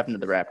if this happened to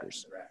the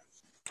Raptors?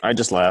 I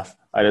just laugh.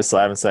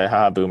 And say,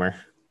 "Ha, boomer."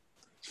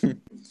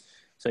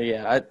 So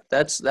yeah,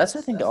 that's I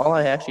think all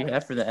I actually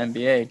have for the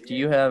NBA. Do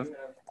you have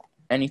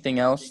anything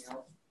else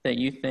that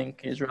you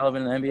think is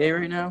relevant in the NBA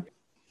right now?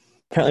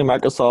 Apparently,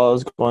 Marc Gasol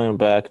is going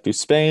back to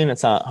Spain.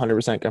 It's not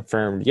 100%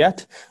 confirmed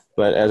yet,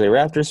 but as a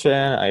Raptors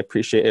fan, I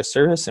appreciate his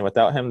service, and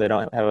without him, they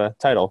don't have a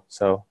title.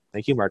 So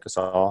thank you, Marc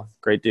Gasol.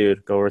 Great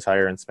dude. Go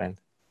retire in Spain.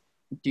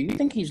 Do you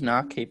think he's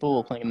not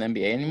capable of playing in the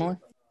NBA anymore?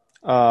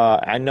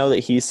 I know that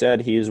he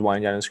said he's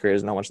winding down his career,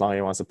 and how much longer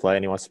he wants to play,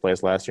 and he wants to play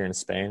his last year in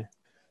Spain.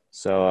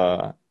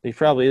 So he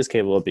probably is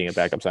capable of being a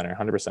backup center,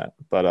 100%.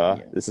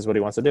 But This is what he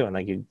wants to do, and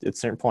at a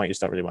certain point, you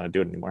just don't really want to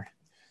do it anymore.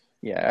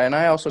 Yeah, and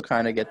I also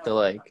kind of get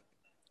the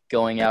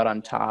going out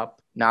on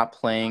top, not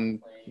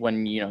playing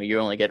when you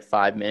only get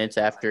 5 minutes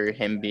after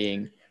him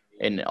being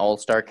an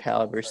all-star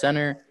caliber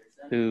center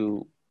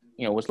who,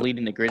 was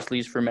leading the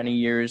Grizzlies for many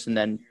years and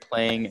then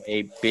playing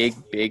a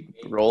big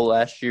role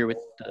last year with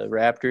the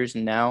Raptors.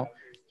 And now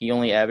he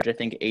only averaged, I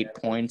think, 8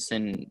 points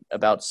and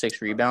about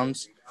 6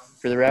 rebounds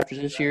for the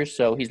Raptors this year.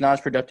 So he's not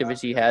as productive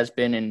as he has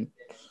been. And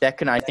that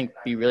can, I think,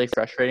 be really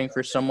frustrating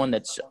for someone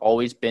that's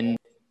always been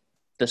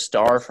the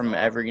star from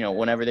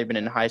whenever they've been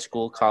in high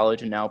school,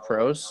 college, and now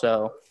pros.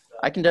 So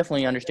I can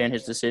definitely understand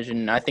his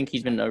decision. I think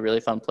he's been a really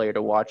fun player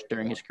to watch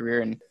during his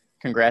career, and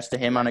congrats to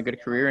him on a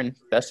good career, and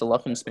best of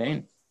luck in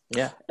Spain.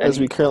 Yeah. As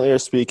we currently are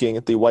speaking,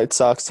 the White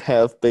Sox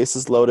have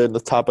bases loaded in the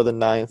top of the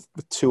ninth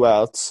with 2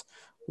 outs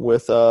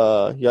with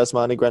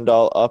Yasmani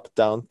Grandal up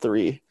down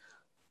 3.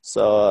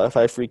 So if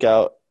I freak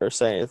out or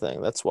say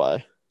anything, that's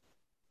why.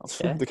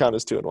 Okay. The count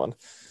is 2-1. All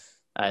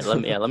right,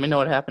 let me know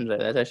what happens there.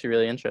 That's actually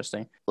really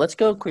interesting. Let's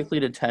go quickly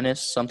to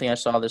tennis, something I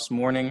saw this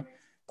morning.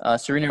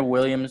 Serena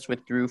Williams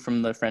withdrew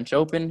from the French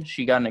Open.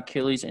 She got an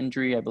Achilles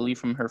injury, I believe,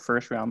 from her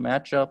first-round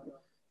matchup.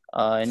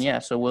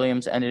 So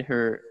Williams ended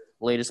her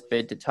latest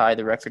bid to tie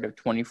the record of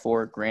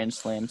 24 Grand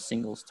Slam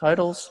singles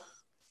titles.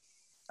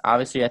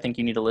 Obviously, I think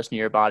you need to listen to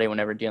your body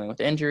whenever dealing with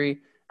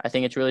injury. I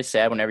think it's really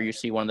sad whenever you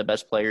see one of the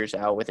best players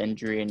out with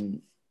injury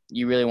and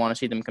you really want to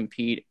see them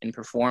compete and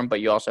perform,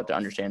 but you also have to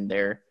understand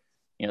they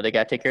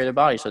got to take care of their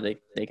body so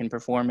they can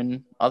perform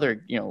in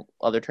other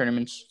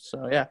tournaments.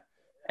 So, yeah.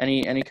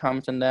 Any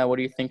comments on that? What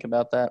do you think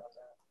about that?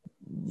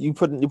 You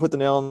put the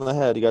nail on the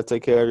head. You got to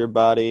take care of your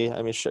body.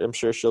 I mean, I'm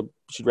sure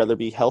she'd rather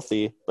be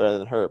healthy rather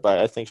than hurt, but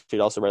I think she'd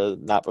also rather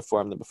not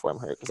perform than perform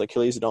hurt because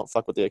Achilles, you don't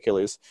fuck with the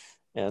Achilles,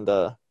 and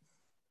I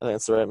think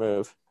it's the right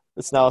move.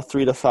 It's now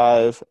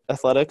 3-5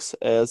 Athletics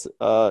as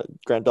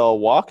Grandal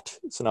walked,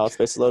 so now it's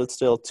bases loaded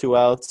still, 2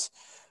 outs.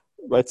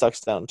 White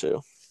Sox down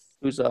 2.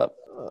 Who's up?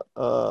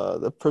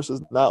 The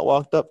person's not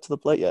walked up to the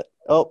plate yet.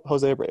 Oh,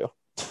 Jose Abreu.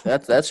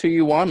 That's who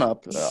you want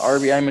up.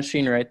 RBI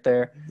machine right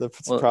there. The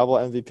probable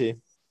MVP.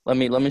 Let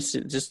me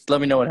see, just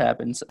let me know what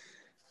happens.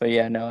 But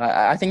yeah, no,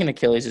 I think an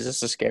Achilles is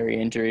just a scary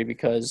injury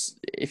because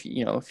if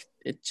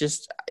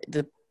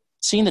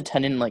seeing the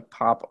tendon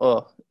pop,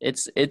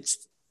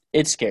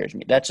 it scares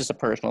me. That's just a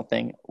personal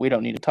thing. We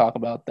don't need to talk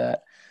about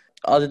that.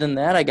 Other than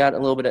that, I got a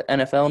little bit of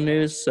NFL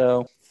news.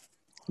 So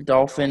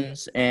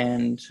Dolphins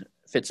and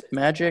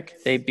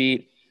Fitzmagic, they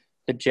beat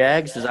the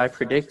Jags as I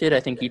predicted. I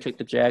think he took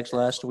the Jags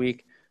last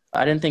week.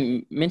 I didn't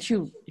think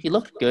Minshew, he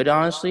looked good,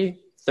 honestly.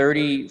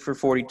 30 for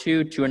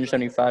 42,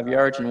 275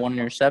 yards, and 1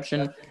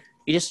 interception.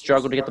 He just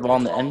struggled to get the ball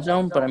in the end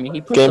zone, but, I mean,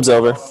 he pushed Game's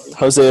over.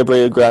 Jose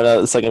Abreu ground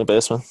out the second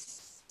baseman.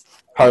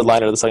 Hard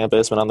liner to the second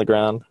baseman on the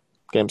ground.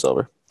 Game's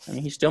over. I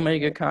mean, he still made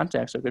good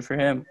contact, so good for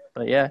him.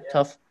 But, yeah,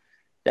 tough.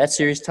 That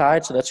series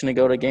tied, so that's going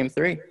to go to Game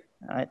 3.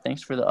 All right,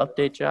 thanks for the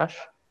update, Josh.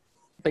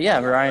 But, yeah,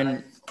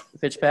 Ryan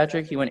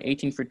Fitzpatrick, he went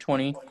 18 for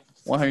 20,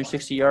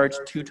 160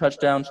 yards, 2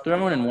 touchdowns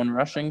thrown, and 1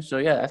 rushing. So,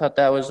 yeah, I thought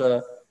that was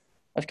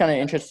kind of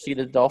interesting to see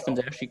the Dolphins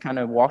actually kind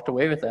of walked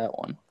away with that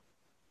one.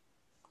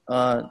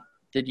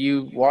 Did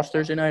you watch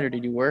Thursday night or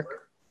did you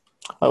work?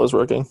 I was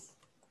working.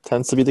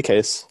 Tends to be the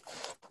case.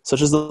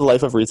 Such is the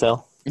life of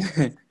retail.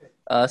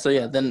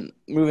 Then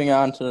moving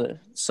on to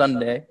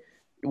Sunday,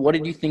 what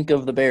did you think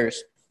of the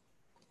Bears?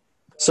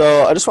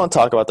 So I just want to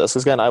talk about this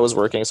because, again, I was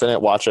working, so I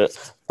didn't watch it.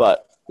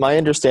 But my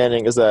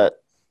understanding is that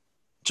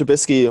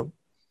Trubisky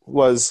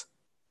was,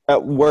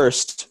 at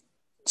worst,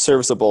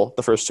 serviceable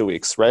the first 2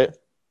 weeks, right?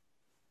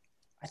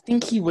 I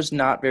think he was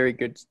not very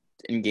good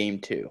in Game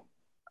 2.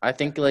 I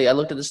think I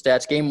looked at the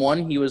stats. Game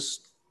 1, he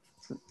was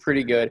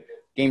pretty good.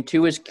 Game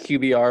 2, his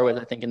QBR was,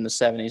 I think, in the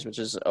 70s, which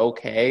is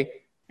okay.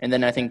 And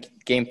then I think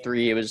Game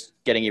 3, it was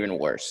getting even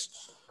worse.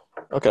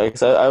 Okay,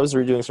 because I was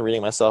doing some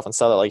reading myself and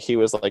saw that he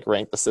was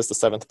ranked the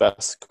 7th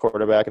best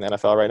quarterback in the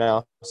NFL right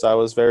now. So I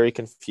was very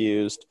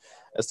confused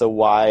as to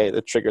why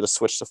the trigger to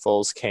switch to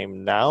Foles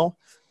came now.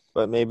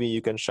 But maybe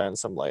you can shine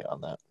some light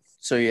on that.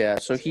 So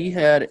he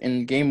had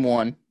in Game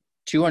 1,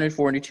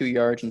 242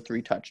 yards and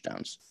 3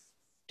 touchdowns.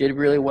 Did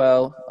really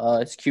well.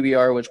 His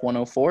QBR was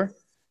 104.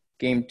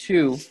 Game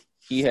 2,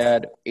 he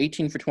had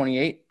 18 for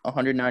 28,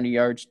 190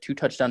 yards, 2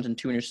 touchdowns and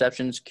 2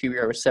 interceptions.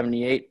 QBR was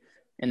 78.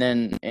 And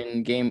then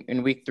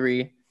in week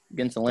 3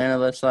 against Atlanta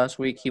last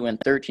week, he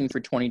went 13 for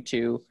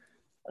 22,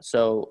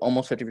 so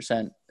almost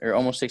 50% or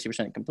almost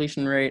 60%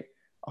 completion rate,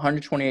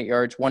 128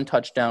 yards, 1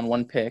 touchdown,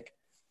 1 pick,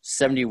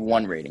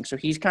 71 rating. So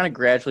he's kind of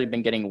gradually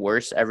been getting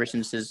worse ever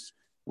since his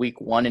week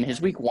 1. And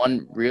his week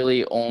 1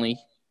 really only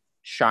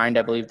shined,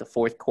 I believe, the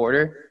 4th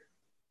quarter.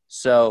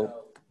 So,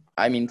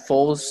 I mean,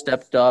 Foles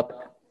stepped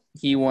up.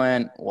 He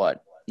went,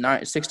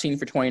 16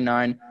 for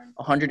 29,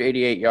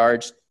 188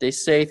 yards. They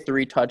say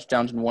 3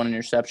 touchdowns and 1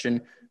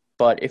 interception.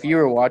 But if you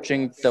were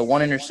watching, the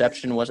 1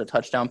 interception was a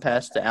touchdown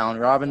pass to Allen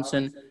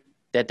Robinson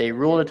that they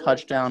ruled a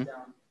touchdown.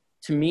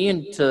 To me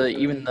and to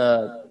even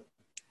the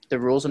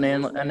rules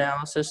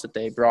analysis that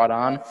they brought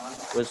on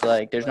was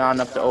there's not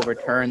enough to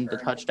overturn. The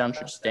touchdown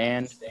should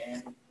stand.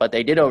 But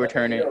they did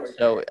overturn it.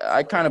 So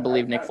I kind of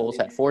believe Nick Foles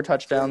had 4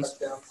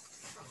 touchdowns.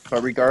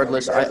 But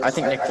regardless, I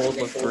think Nick Foles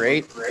looked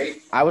great.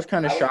 I was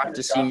kind of shocked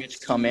to see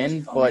Mitch come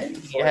in, but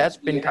he has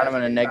been kind of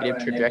on a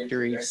negative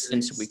trajectory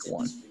since week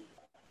one.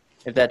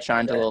 If that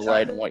shines a little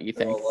light on what you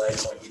think.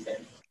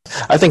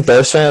 I think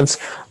Bears fans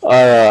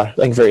are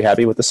very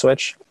happy with the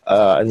switch.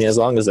 I mean, as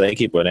long as they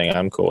keep winning,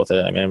 I'm cool with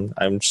it. I mean,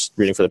 I'm just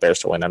rooting for the Bears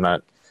to win. I'm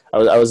not.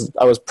 I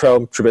was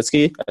pro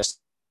Trubisky. I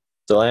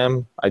still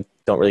am. I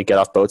don't really get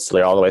off boats till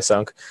they're all the way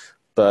sunk.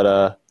 But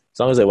as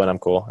long as they win, I'm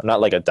cool. I'm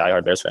not like a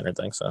diehard Bears fan or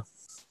anything. So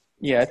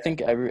Yeah, I think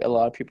a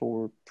lot of people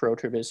were pro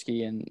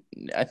Trubisky, and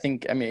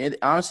I mean,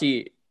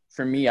 honestly,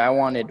 for me, I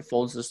wanted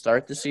Foles to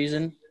start the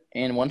season,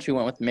 and once we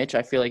went with Mitch,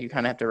 I feel like you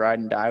kind of have to ride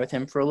and die with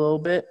him for a little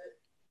bit.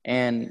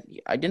 And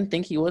I didn't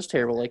think he was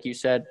terrible, like you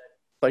said,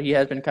 but he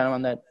has been kind of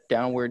on that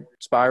downward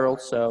spiral.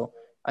 So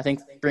I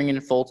think bringing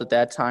in Foles at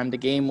that time, the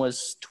game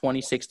was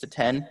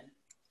 26-10.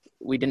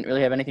 We didn't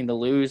really have anything to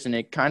lose, and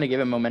it kind of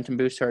gave a momentum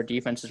boost to our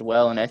defense as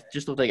well. And it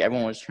just looked like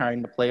everyone was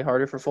trying to play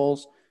harder for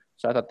Foles,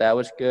 so I thought that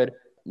was good.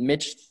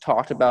 Mitch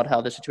talked about how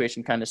the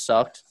situation kind of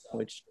sucked,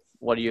 which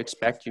what do you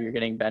expect? You're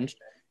getting benched,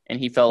 and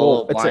he felt a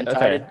little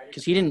blindsided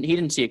because he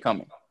didn't see it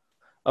coming.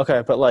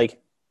 Okay, but like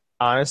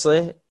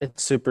honestly,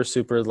 it's super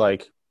super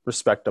like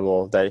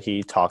respectable that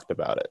he talked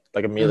about it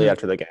like immediately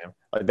after the game.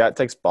 Like that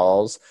takes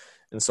balls,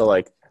 and so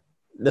like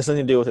this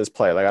nothing to do with his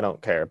play. Like I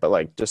don't care, but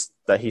like just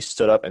that he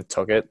stood up and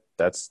took it.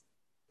 That's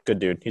good,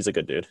 dude. He's a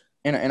good dude.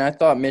 And I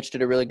thought Mitch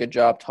did a really good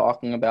job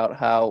talking about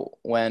how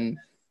when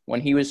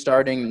he was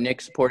starting,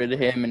 Nick supported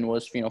him and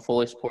was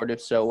fully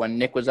supportive. So when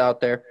Nick was out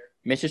there,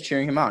 Mitch is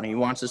cheering him on. He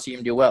wants to see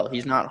him do well.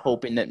 He's not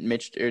hoping that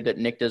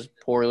Nick does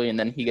poorly and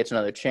then he gets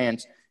another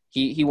chance.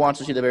 He wants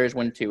to see the Bears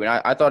win too. And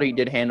I thought he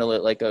did handle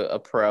it like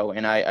a pro,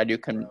 and I do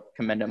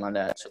commend him on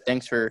that. So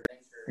thanks for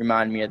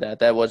reminding me of that.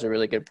 That was a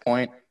really good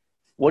point.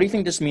 What do you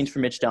think this means for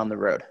Mitch down the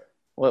road?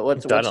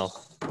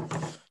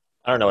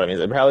 I don't know what it means.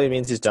 It probably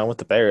means he's done with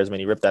the Bears. I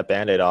mean, you rip that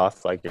Band-Aid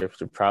off. Like, you're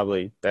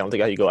probably – I don't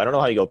think how you go – I don't know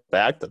how you go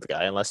back to the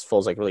guy unless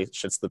Foles, like, really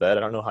shits the bed.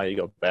 I don't know how you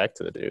go back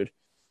to the dude.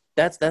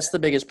 That's the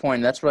biggest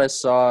point. That's what I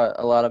saw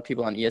a lot of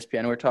people on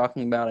ESPN were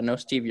talking about. I know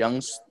Steve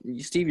Young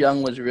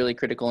was really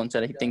critical and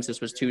said he thinks this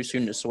was too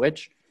soon to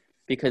switch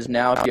because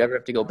now if you ever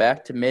have to go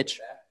back to Mitch,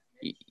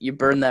 you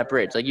burn that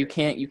bridge. Like, you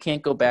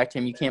can't go back to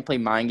him. You can't play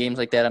mind games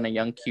like that on a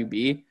young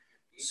QB.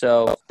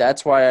 So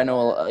that's why I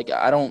know, like,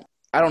 I don't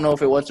know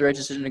if it was the right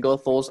decision to go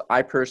with Foles.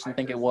 I personally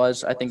think it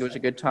was. I think it was a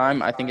good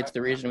time. I think it's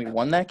the reason we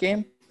won that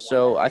game.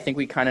 So I think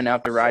we kind of now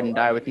have to ride and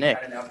die with Nick.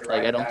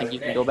 Like, I don't think you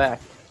can go back.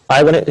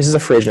 This is a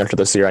free agent after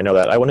this year. I know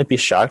that. I wouldn't be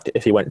shocked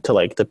if he went to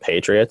like the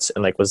Patriots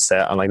and like was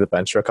sat on like the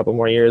bench for a couple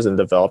more years and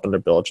developed under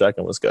Belichick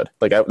and was good.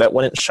 Like that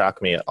wouldn't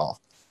shock me at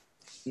all.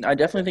 I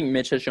definitely think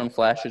Mitch has shown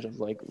flashes of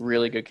like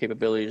really good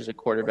capabilities as a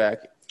quarterback.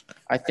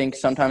 I think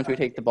sometimes we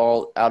take the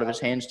ball out of his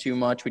hands too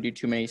much. We do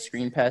too many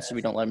screen passes.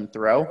 We don't let him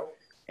throw.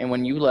 And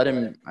when you let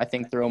him, I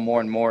think, throw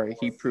more and more,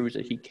 he proves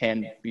that he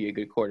can be a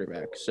good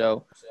quarterback.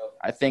 So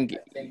I think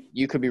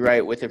you could be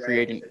right with a free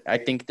agent. I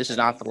think this is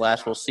not the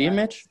last we'll see of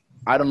Mitch.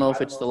 I don't know if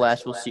it's the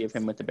last we'll see of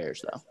him with the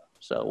Bears, though.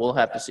 So we'll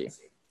have to see.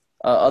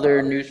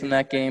 Other news from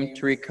that game,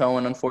 Tariq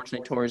Cohen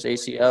unfortunately tore his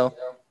ACL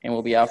and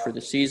will be out for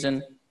the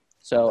season.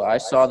 So I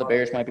saw the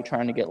Bears might be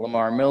trying to get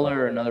Lamar Miller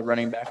or another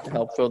running back to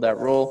help fill that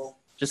role.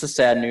 Just a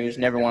sad news.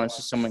 Never wanted to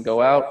see someone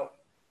go out.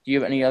 Do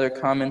you have any other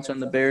comments on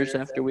the Bears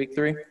after week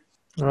 3?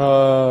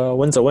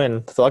 Win's a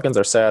win. The Falcons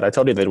are sad. I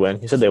told you they'd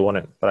win. You said they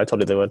wouldn't, but I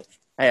told you they would.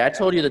 Hey, I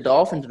told you the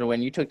Dolphins would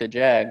win. You took the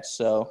Jags,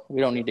 so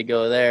we don't need to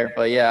go there.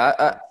 But,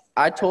 yeah,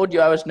 I told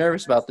you I was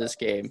nervous about this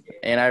game,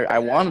 and I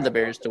wanted the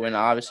Bears to win.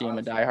 Obviously, I'm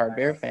a diehard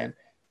Bear fan.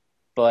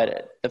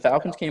 But the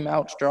Falcons came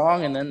out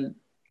strong, and then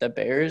the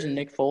Bears and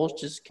Nick Foles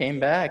just came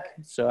back.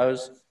 So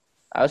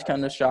I was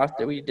kind of shocked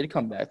that we did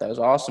come back. That was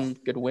awesome.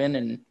 Good win,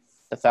 and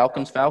the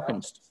Falcons.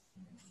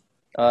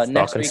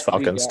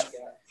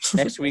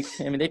 Next week,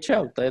 I mean, they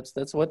choked.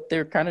 That's what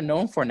they're kind of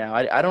known for now.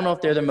 I don't know if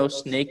they're the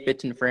most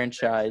snake-bitten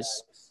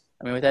franchise.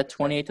 I mean, with that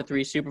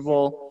 28-3 Super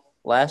Bowl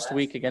last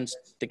week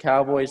against the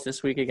Cowboys,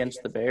 this week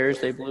against the Bears,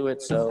 they blew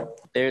it. So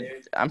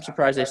I'm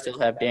surprised they still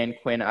have Dan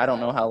Quinn. I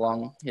don't know how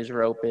long his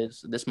rope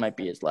is. This might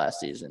be his last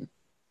season,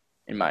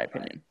 in my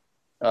opinion.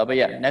 But,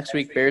 yeah, next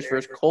week, Bears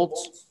versus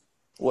Colts.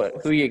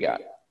 Who you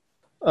got?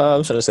 I'm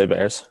just going to say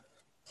Bears.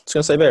 It's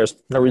going to say Bears.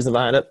 No reason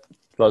behind it.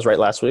 I was right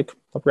last week.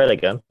 I'm right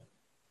again.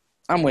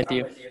 I'm with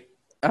you.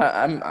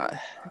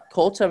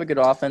 Colts have a good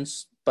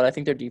offense, but I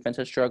think their defense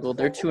has struggled.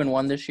 They're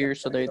 2-1 this year,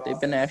 so they've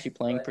been actually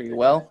playing pretty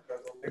well.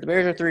 But the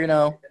Bears are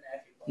 3-0.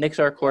 Nick's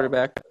our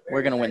quarterback.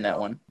 We're going to win that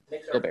one.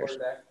 Go Bears.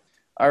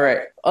 All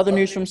right. Other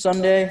news from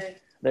Sunday.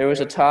 There was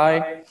a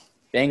tie.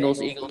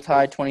 Bengals-Eagles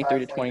tie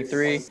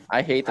 23-23.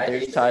 I hate that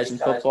there's ties in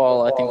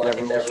football. I think that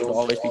rules should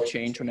always be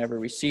changed whenever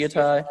we see a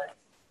tie.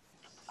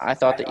 I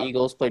thought the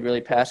Eagles played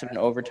really passive in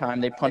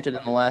overtime. They punted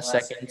in the last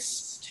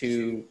seconds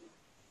to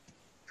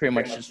pretty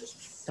much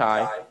just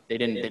tie. They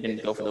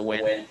didn't go for the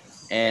win.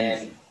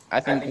 And I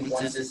think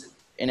Wentz's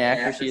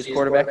inaccuracy as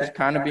quarterback is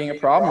kind of being a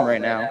problem right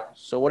now.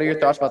 So what are your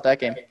thoughts about that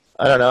game?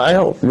 I don't know. I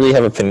don't really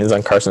have opinions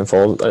on Carson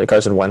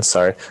Wentz.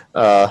 Sorry.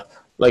 I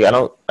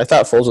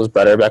thought Foles was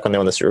better back when they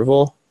won the Super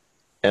Bowl.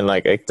 And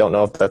like I don't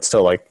know if that's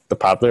still like the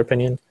popular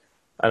opinion.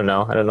 I don't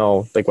know. I don't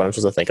know like what I'm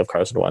supposed to think of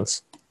Carson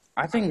Wentz.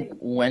 I think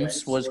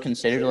Wentz was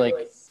considered like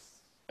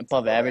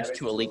above average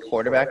to elite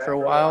quarterback for a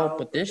while,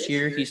 but this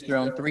year he's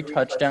thrown 3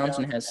 touchdowns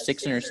and has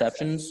 6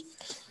 interceptions,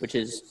 which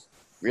is See,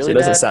 really it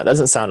doesn't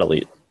bad. sound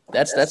elite.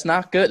 That's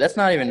not good. That's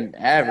not even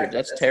average.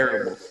 That's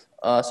terrible.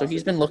 So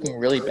he's been looking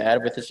really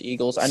bad with his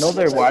Eagles. I know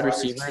their wide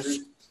receivers.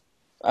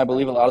 I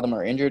believe a lot of them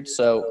are injured,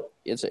 so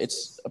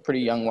it's a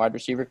pretty young wide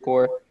receiver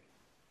core.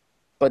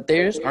 But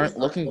they just aren't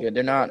looking good.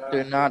 They're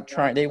not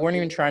trying. They weren't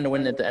even trying to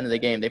win at the end of the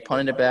game. They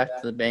punted it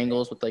back to the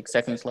Bengals with like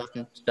seconds left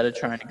instead of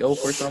trying to go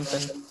for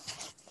something.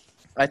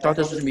 I thought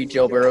this was gonna be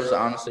Joe Burrow's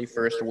honestly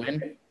first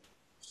win.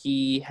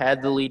 He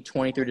had the lead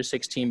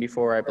 23-16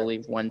 before I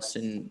believe Wentz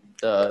and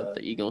the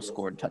Eagles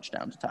scored a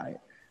touchdown to tie it.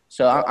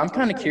 So I'm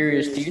kind of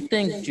curious. Do you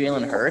think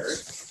Jalen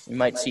Hurts, we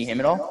might see him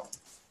at all?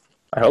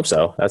 I hope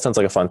so. That sounds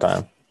like a fun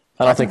time.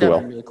 I I don't think think we that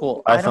would will. be really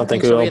cool. I I don't don't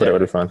think think we so will, but it either.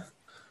 would be fun.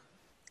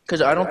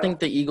 Because I don't think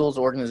the Eagles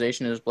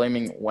organization is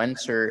blaming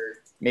Wentz or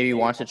maybe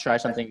wants to try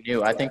something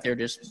new. I think they're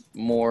just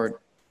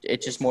more –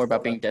 it's just more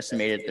about being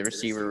decimated at the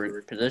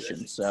receiver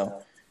position.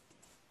 So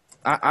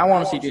I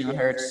want to see Jalen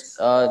Hurts.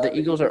 The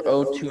Eagles are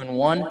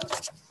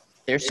 0-2-1.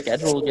 Their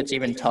schedule gets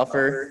even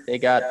tougher. They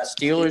got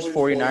Steelers,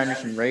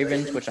 49ers, and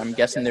Ravens, which I'm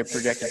guessing they're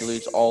projected to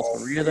lose all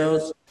 3 of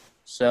those.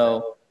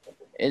 So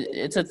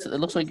it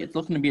looks like it's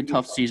looking to be a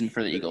tough season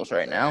for the Eagles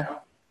right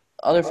now.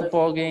 Other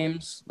football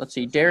games, let's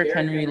see. Derrick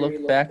Henry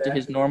looked back to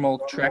his normal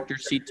tractor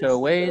Cito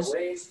ways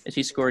as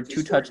he scored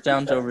 2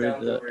 touchdowns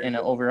over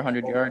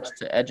 100 yards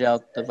to edge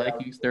out the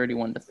Vikings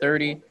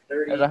 31-30.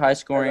 That was a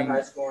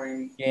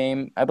high-scoring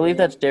game. I believe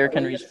that's Derrick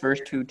Henry's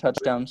first 2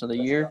 touchdowns of the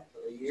year,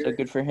 so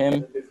good for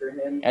him.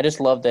 I just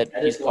love that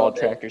he's called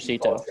Tractor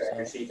Cito,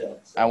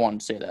 so I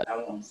wanted to say that.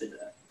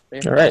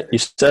 Yeah. All right, you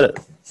said it.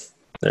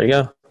 There you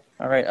go.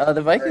 All right.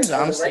 The Vikings,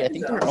 honestly, I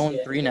think they're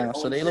 0-3 now,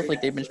 so they look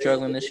like they've been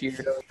struggling this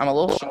year. I'm a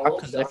little shocked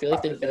because I feel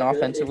like they've been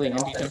offensively and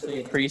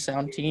defensively a pretty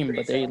sound team,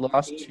 but they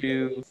lost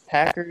to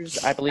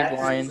Packers, I believe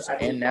Lions,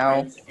 and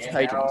now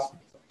Titans.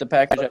 The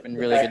Packers have been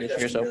really good this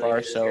year so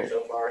far, so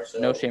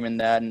no shame in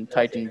that. And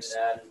Titans,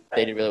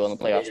 they did really well in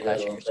the playoffs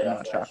last year, so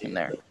not shocking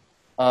there.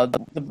 One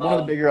of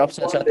the bigger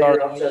upsets I thought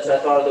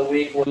of the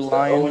week was the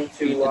Lions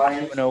beat the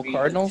 2-0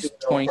 Cardinals,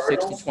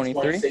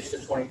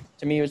 26-23.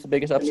 To me, it was the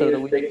biggest upset of the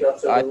week.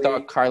 I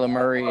thought Kyler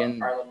Murray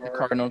and the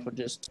Cardinals would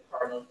just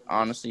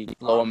honestly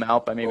blow them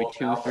out by maybe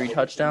 2-3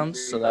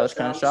 touchdowns, so that was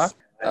kind of shocked.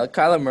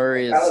 Kyler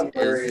Murray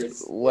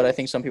is what I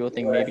think some people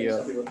think maybe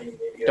a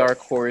dark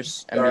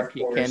horse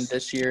MVP candidate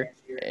this year.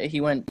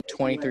 He went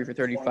 23 for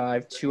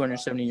 35,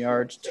 270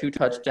 yards, 2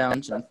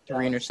 touchdowns, and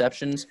 3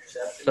 interceptions.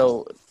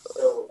 So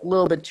a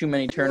little bit too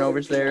many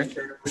turnovers there,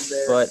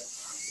 but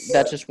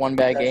that's just one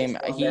bad game.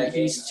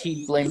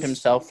 He blamed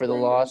himself for the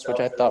loss, which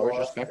I thought was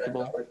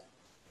respectable.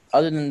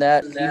 Other than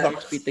that,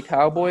 Seahawks beat the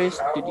Cowboys.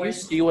 Did you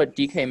see what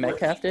DK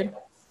Metcalf did?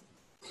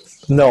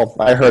 No,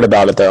 I heard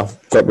about it though.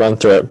 But run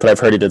through it. But I've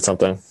heard he did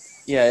something.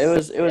 Yeah,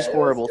 it was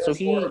horrible. So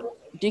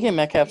DK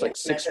Metcalf's like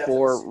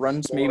 6'4",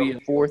 runs maybe a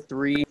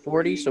 4.3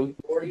 40, so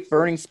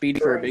burning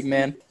speed for a big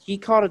man. He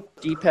caught a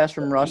deep pass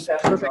from Russ,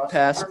 perfect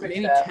pass,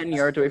 maybe 10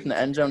 yards away from the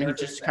end zone. He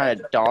just kind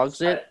of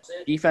dogs it.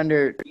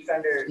 Defender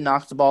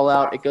knocks the ball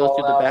out. It goes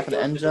through the back of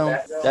the end zone.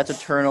 That's a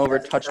turnover,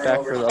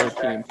 touchback for the other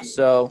team.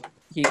 So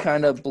he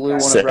kind of blew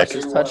one of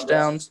Russ's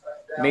touchdowns,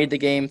 made the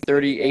game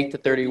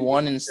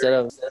 38-31 instead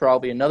of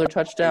probably another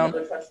touchdown.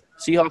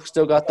 Seahawks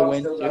still got the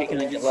win, so he can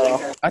get let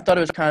off. I thought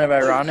it was kind of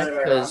ironic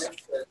because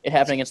it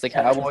happened against the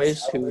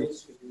Cowboys, who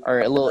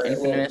are a little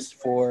infamous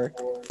for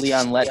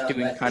Leon Lett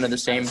doing kind of the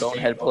same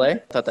bonehead play. I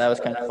thought that was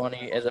kind of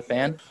funny as a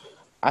fan.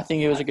 I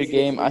think it was a good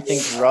game. I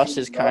think Russ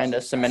is kind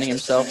of cementing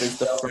himself as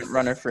the front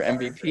runner for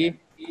MVP.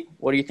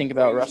 What do you think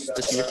about Russ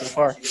this year so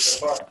far?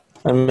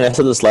 I mean, I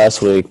said this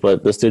last week,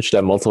 but this dude should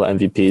have multiple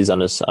MVPs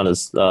on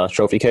his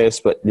trophy case,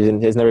 but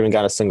he's never even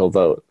got a single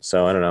vote.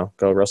 So I don't know.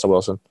 Go Russell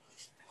Wilson.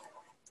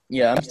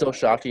 Yeah, I'm still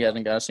shocked he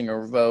hasn't got a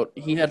single vote.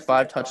 He had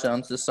 5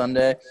 touchdowns this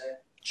Sunday.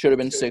 Should have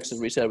been 6,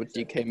 as we said, with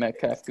DK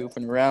Metcalf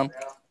goofing around.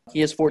 He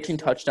has 14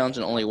 touchdowns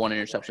and only 1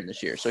 interception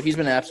this year, so he's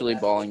been absolutely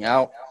balling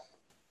out.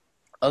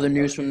 Other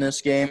news from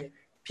this game,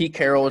 Pete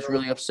Carroll was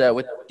really upset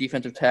with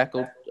defensive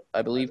tackle,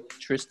 I believe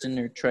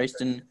Tristan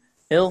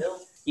Hill.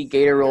 He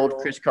gator rolled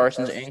Chris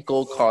Carson's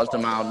ankle, caused a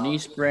mild knee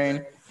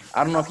sprain.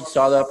 I don't know if you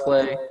saw that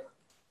play.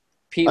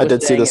 Pete was I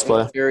did see saying this it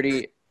was play.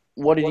 dirty.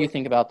 What did you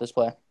think about this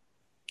play?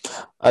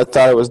 I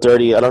thought it was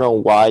dirty. I don't know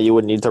why you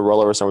would need to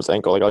roll over someone's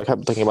ankle. Like I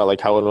kept thinking about like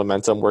how would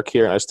momentum work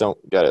here, and I just don't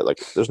get it.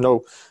 Like there's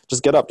no,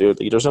 just get up, dude.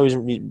 Like, there's no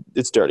reason.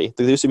 It's dirty.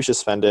 They used to be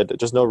suspended.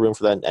 There's no room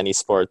for that in any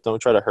sport. Don't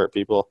try to hurt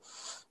people.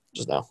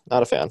 Just no,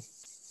 not a fan.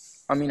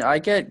 I mean, I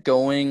get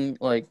going,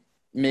 like,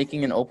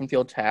 making an open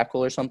field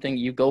tackle or something.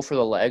 You go for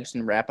the legs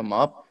and wrap him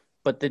up.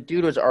 But the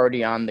dude was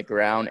already on the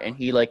ground, and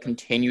he, like,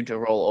 continued to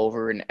roll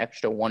over an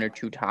extra 1 or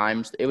 2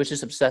 times. It was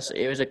just obsessive.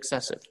 It was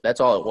excessive. That's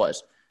all it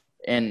was.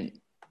 And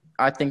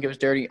I think it was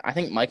dirty. I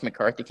think Mike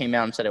McCarthy came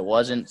out and said it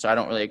wasn't, so I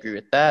don't really agree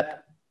with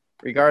that.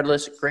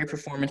 Regardless, great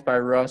performance by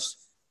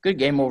Russ. Good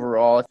game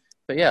overall.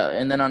 But yeah,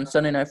 and then on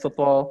Sunday Night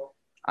Football,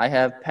 I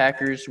have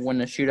Packers win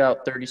the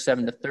shootout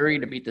 37-30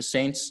 to beat the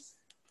Saints.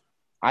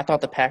 I thought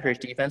the Packers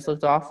defense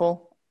looked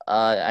awful.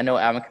 I know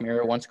Alvin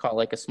Kamara once caught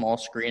like a small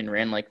screen and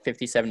ran like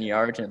 57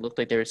 yards, and it looked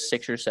like there was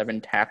 6 or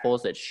 7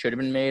 tackles that should have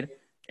been made,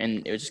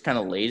 and it was just kind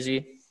of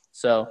lazy.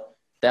 So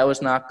that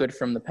was not good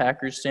from the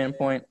Packers'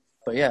 standpoint.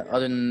 But yeah,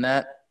 other than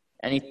that,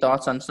 any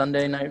thoughts on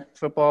Sunday Night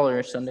Football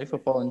or Sunday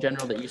football in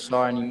general that you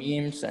saw? Any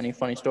memes? Any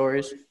funny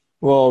stories?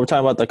 Well, we're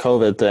talking about the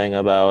COVID thing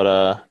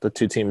about the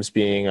two teams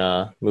being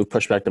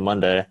pushed back to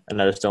Monday, and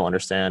I just don't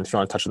understand. If you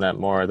want to touch on that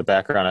more, the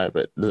background of it,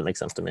 but it doesn't make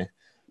sense to me.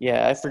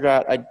 Yeah, I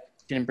forgot. I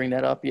didn't bring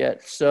that up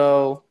yet.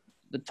 So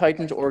the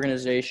Titans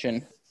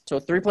organization. So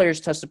 3 players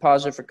tested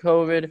positive for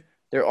COVID.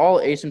 They're all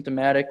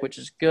asymptomatic, which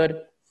is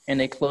good. And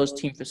they closed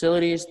team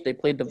facilities. They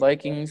played the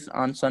Vikings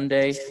on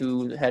Sunday,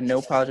 who had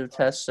no positive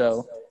tests.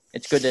 So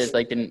it's good that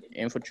it didn't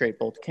infiltrate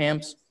both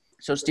camps.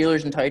 So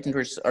Steelers and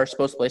Titans are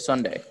supposed to play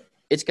Sunday.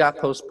 It's got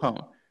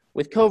postponed.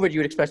 With COVID, you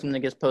would expect something to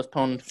get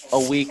postponed a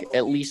week,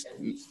 at least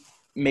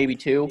maybe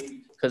 2,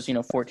 because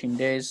 14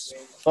 days.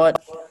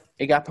 But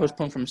it got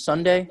postponed from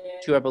Sunday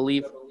to, I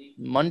believe,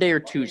 Monday or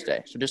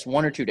Tuesday. So just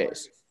 1 or 2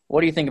 days.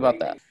 What do you think about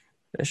that?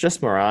 It's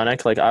just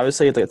moronic. Like,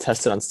 obviously, it's like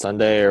tested on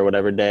Sunday or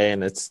whatever day,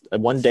 and it's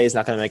one day is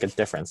not going to make a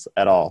difference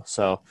at all.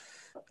 So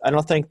I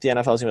don't think the NFL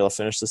is going to be able to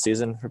finish the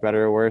season, for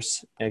better or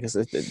worse, because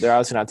they're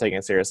obviously not taking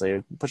it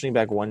seriously. Pushing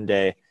back one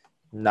day,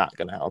 not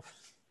going to help.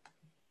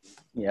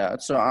 Yeah,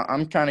 so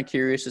I'm kind of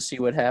curious to see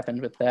what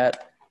happens with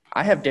that.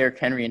 I have Derrick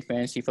Henry in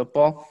fantasy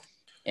football,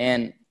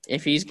 and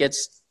if he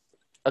gets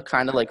a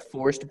kind of like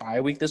forced bye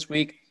week this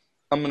week,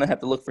 I'm going to have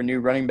to look for new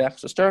running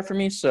backs to start for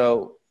me.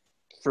 So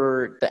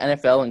for the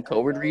NFL and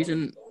COVID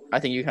reason, I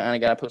think you kind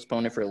of got to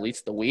postpone it for at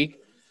least the week.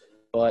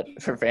 But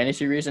for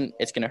fantasy reason,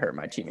 it's going to hurt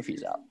my team if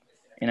he's out.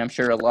 And I'm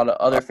sure a lot of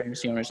other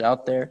fantasy owners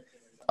out there.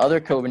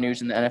 Other COVID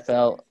news in the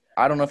NFL,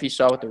 I don't know if you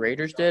saw what the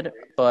Raiders did,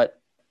 but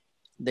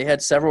they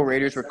had several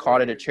Raiders were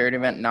caught at a charity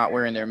event not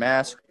wearing their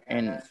mask,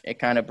 and it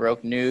kind of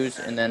broke news.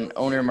 And then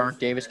owner Mark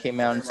Davis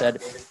came out and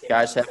said,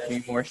 guys have to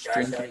be more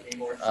stringent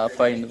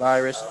fighting the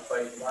virus.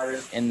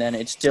 And then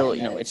it's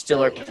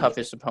still our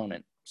toughest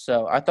opponent.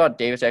 So I thought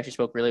Davis actually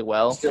spoke really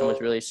well and was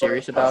really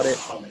serious about it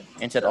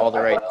and said all the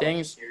right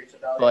things.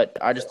 But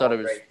I just thought it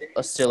was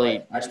a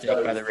silly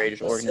mistake by the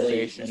Raiders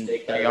organization.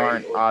 They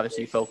aren't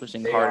obviously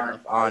focusing hard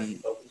enough on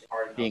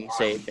being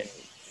safe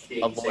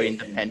and avoiding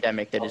the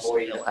pandemic that is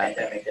still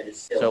happening.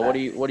 So what do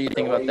you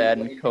think about that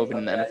and COVID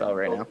in the NFL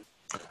right now?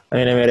 I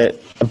mean, I made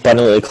it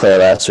abundantly clear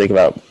last week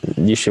about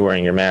you should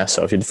wearing your mask.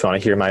 So if you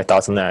want to hear my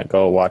thoughts on that,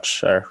 go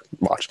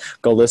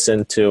go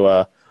listen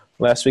to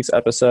last week's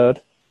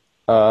episode.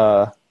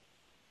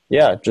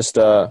 Just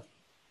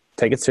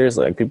take it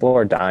seriously. Like, people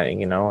are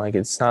dying, like,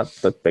 it's not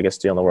the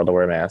biggest deal in the world to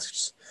wear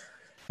masks.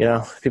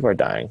 People are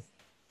dying.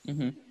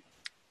 Mm-hmm.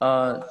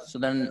 So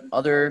then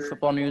other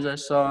football news I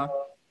saw,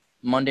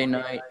 Monday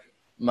night,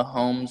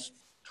 Mahomes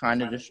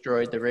kind of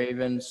destroyed the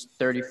Ravens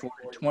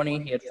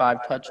 34-20. He had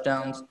 5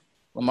 touchdowns.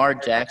 Lamar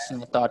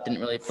Jackson, I thought, didn't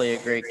really play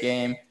a great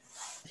game.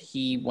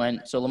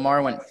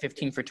 Lamar went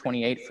 15 for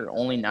 28 for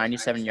only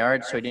 97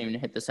 yards, so he didn't even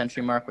hit the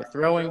century mark with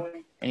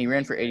throwing, and he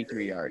ran for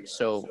 83 yards.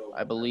 So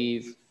I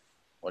believe,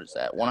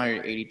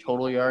 180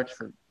 total yards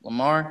for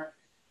Lamar.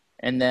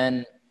 And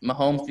then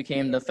Mahomes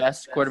became the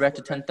fastest quarterback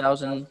to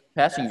 10,000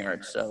 passing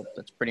yards, so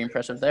that's pretty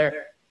impressive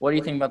there. What do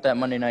you think about that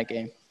Monday night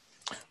game?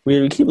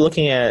 We keep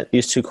looking at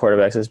these two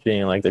quarterbacks as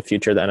being like the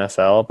future of the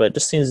NFL, but it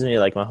just seems to me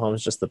like Mahomes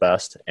is just the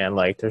best, and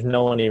like there's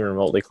no one even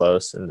remotely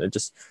close. And it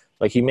just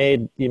like he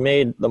made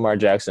Lamar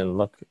Jackson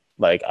look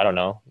like, I don't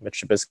know,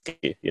 Mitch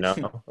Trubisky,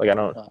 like I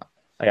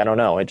don't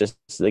know. It just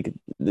like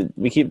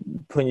we keep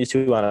putting these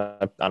two on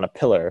a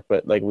pillar,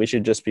 but like we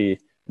should just be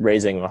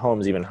raising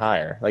Mahomes even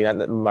higher. Like, not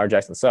that Lamar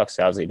Jackson sucks,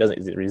 obviously he doesn't.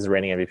 He's the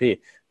reigning MVP,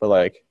 but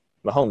like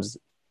Mahomes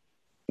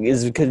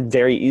could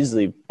very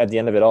easily, at the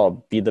end of it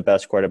all, be the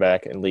best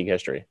quarterback in league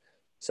history.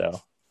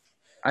 So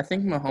I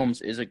think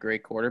Mahomes is a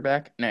great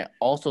quarterback, and I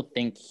also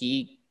think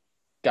he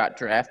got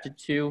drafted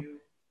to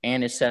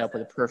and is set up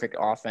with a perfect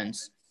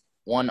offense,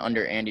 1,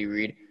 under Andy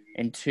Reid,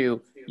 and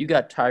 2, you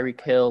got Tyreek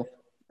Hill,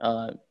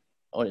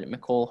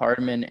 McCole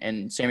Hardman,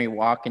 and Sammy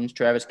Watkins,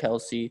 Travis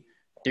Kelce.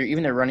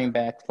 Even their running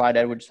back, Clyde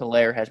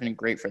Edwards-Helaire, has been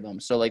great for them.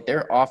 So, like,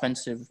 their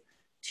offensive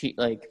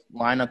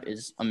lineup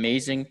is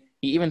amazing.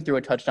 He even threw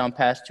a touchdown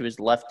pass to his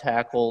left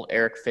tackle,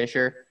 Eric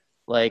Fisher.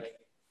 Like,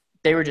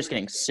 they were just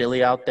getting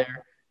silly out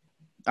there.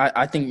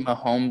 I think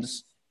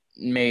Mahomes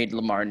made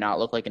Lamar not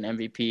look like an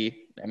MVP.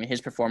 I mean,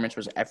 his performance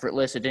was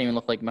effortless. It didn't even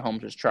look like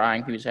Mahomes was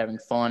trying. He was having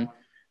fun.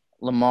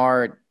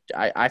 Lamar,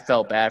 I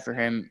felt bad for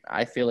him.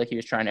 I feel like he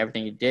was trying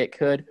everything he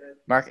could.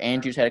 Mark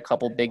Andrews had a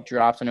couple big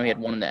drops. I know he had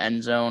one in the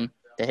end zone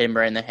that hit him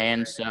right in the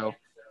hand, so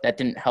that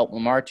didn't help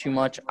Lamar too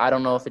much. I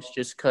don't know if it's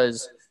just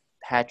because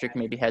Patrick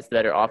maybe has the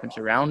better offense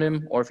around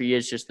him or if he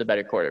is just the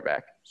better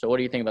quarterback. So what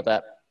do you think about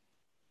that?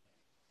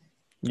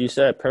 you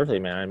said it perfectly,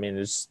 man. I mean,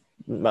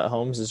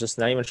 Mahomes is just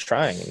not even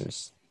trying.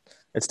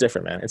 It's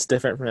different, man. It's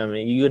different from him. I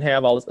mean, you can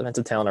have all this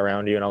offensive talent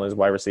around you and all these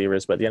wide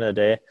receivers, but at the end of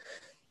the day,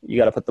 you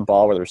got to put the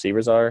ball where the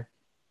receivers are.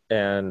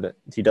 and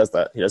he does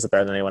that. He does it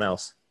better than anyone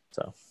else.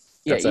 So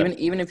Yeah, that's it.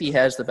 even if he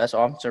has the best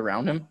offense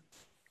around him,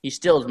 he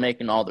still is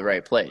making all the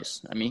right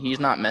plays. I mean, he's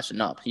not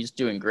messing up. He's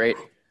doing great.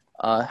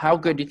 How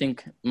good do you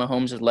think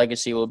Mahomes'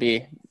 legacy will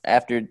be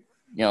after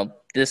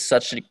this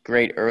such a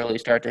great early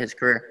start to his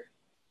career?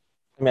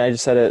 I mean, I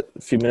just said it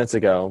a few minutes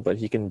ago, but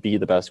he can be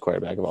the best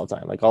quarterback of all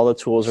time. Like all the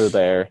tools are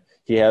there.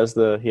 He's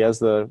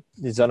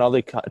done all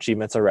the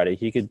achievements already.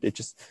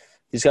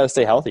 He's got to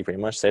stay healthy pretty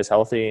much, stays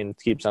healthy and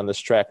keeps on this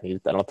track. I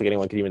don't think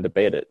anyone can even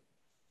debate it.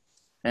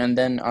 And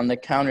then on the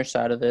counter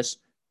side of this,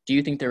 do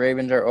you think the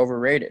Ravens are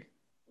overrated?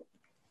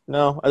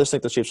 No, I just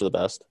think the Chiefs are the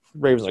best.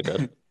 Ravens are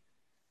good.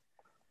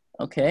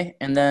 Okay,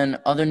 and then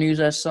other news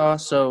I saw,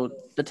 so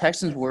the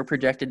Texans were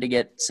projected to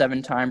get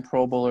 7-time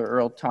Pro Bowler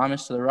Earl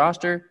Thomas to the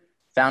roster.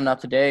 Found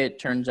out today, it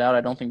turns out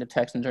I don't think the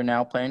Texans are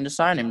now planning to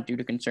sign him due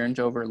to concerns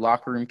over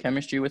locker room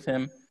chemistry with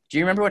him. Do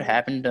you remember what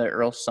happened to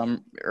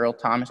Earl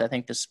Thomas, I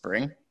think, this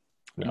spring?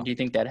 And No, do you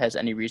think that has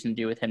any reason to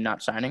do with him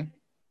not signing?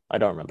 I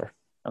don't remember.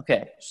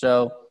 Okay,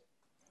 so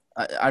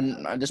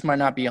this might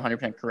not be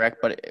 100% correct,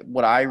 but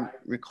what I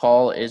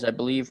recall is I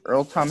believe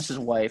Earl Thomas's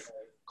wife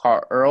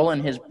caught Earl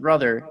and his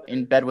brother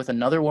in bed with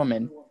another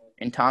woman,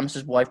 and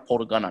Thomas's wife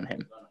pulled a gun on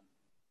him.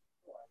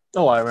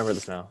 Oh, I remember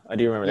this now. I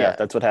do remember that. Yeah.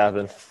 That's what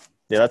happened.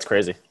 Yeah, that's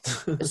crazy.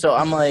 So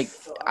I'm like,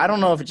 I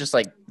don't know if it's just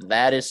like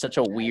that is such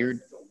a weird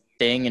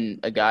thing and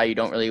a guy you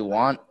don't really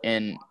want.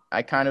 And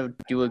I kind of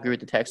do agree with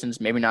the Texans,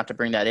 maybe not to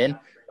bring that in.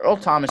 Earl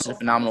Thomas is a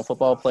phenomenal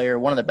football player,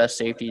 one of the best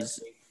safeties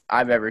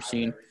I've ever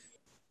seen.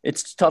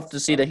 It's tough to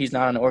see that he's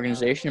not an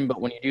organization, but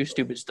when you do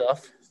stupid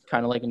stuff,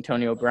 kind of like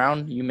Antonio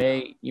Brown, you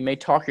may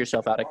talk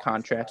yourself out of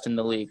contracts in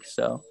the league.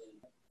 So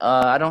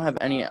I don't have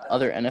any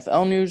other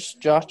NFL news.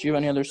 Josh, do you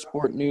have any other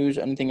sport news?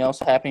 Anything else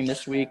happening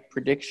this week?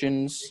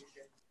 Predictions?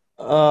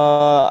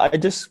 I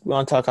just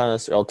want to talk on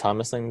this Earl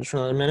Thomas thing just for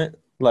another minute.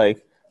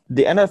 Like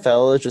the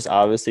NFL is just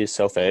obviously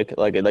so fake.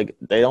 Like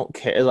they don't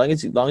care as long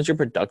as you're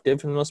productive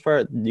for the most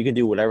part. You can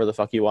do whatever the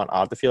fuck you want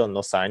off the field, and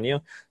they'll sign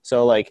you.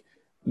 So like,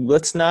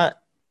 let's not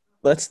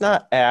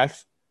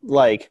act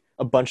like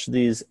a bunch of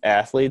these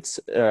athletes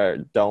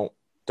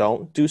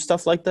don't do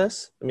stuff like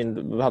this. I mean,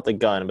 about the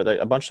gun, but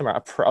a bunch of them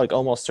are like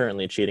almost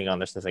certainly cheating on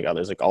this and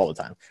others like all the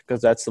time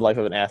because that's the life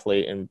of an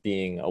athlete and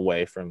being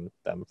away from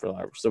them for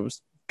life. So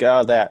get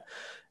out of that.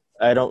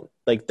 I don't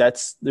like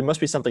that's there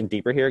must be something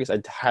deeper here because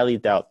I highly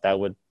doubt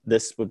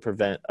this would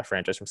prevent a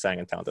franchise from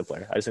signing a talented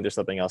player. I just think there's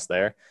something else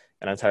there,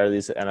 and I'm tired of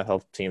these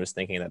NFL teams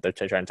thinking that they're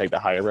trying to take the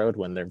higher road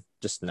when they're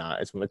just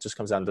not. It just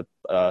comes down to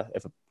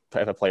if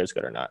a player's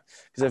good or not.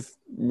 Because if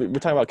we're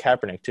talking about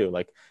Kaepernick too,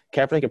 like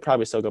Kaepernick could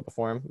probably still go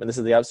before him, and this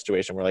is the other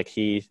situation where like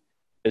he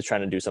is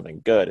trying to do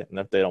something good, and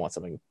if they don't want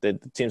something, the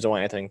teams don't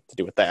want anything to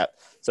do with that.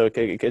 So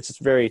it's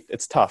just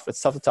it's tough.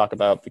 It's tough to talk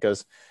about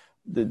because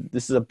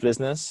this is a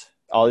business.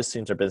 All these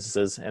teams are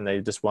businesses, and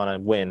they just want to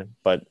win.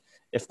 But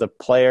if the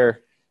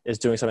player is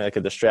doing something that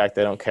could distract,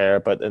 they don't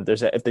care. But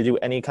if they do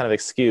any kind of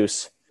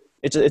excuse,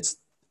 it's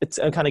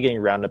I'm kind of getting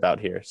roundabout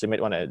here. So you might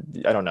want to.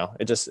 I don't know.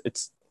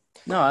 It's.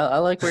 No, I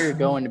like where you're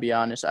going. To be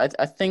honest,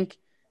 I think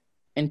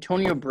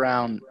Antonio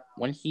Brown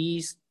when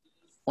he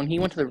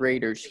went to the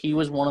Raiders, he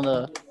was one of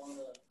the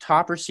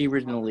top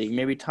receivers in the league,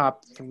 maybe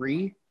top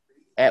 3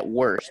 at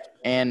worst.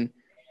 And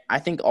I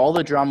think all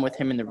the drama with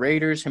him in the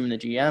Raiders, him in the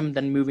GM,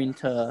 then moving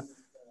to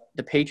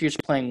the Patriots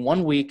playing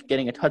 1 week,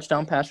 getting a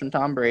touchdown pass from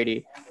Tom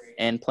Brady,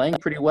 and playing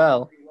pretty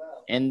well.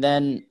 And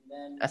then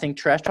I think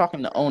trash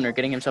talking the owner,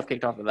 getting himself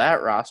kicked off of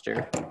that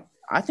roster.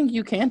 I think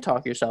you can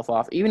talk yourself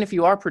off. Even if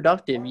you are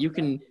productive, you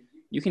can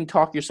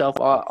talk yourself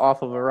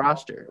off of a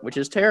roster, which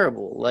is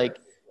terrible. Like,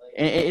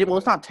 well,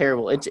 it's not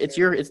terrible.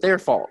 It's their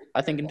fault.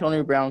 I think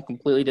Antonio Brown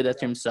completely did that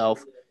to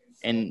himself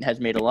and has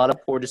made a lot of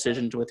poor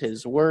decisions with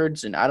his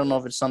words. And I don't know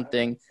if it's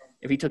something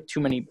if he took too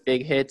many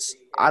big hits.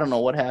 I don't know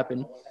what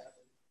happened.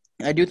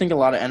 I do think a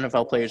lot of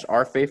NFL players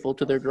are faithful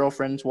to their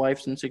girlfriends,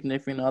 wives, and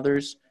significant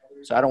others.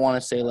 So I don't want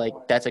to say like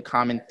that's a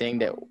common thing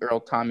that Earl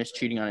Thomas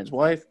cheating on his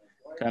wife.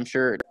 Because I'm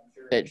sure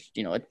that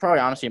it's probably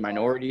honestly a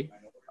minority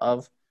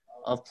of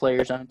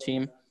players on a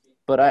team.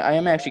 But I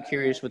am actually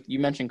curious. With you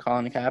mentioned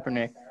Colin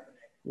Kaepernick,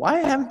 why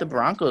haven't the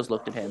Broncos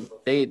looked at him?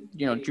 They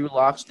Drew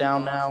Lock's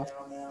down now.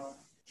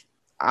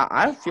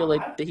 I feel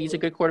like that he's a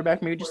good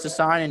quarterback, maybe just to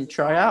sign and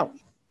try out.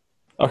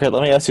 Okay,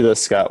 let me ask you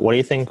this, Scott. What do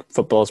you think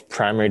football's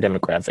primary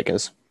demographic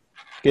is?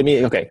 Give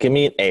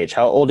me an age.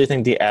 How old do you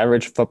think the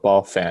average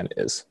football fan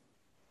is?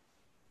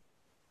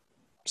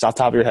 Just off the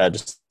top of your head,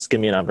 just give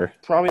me a number.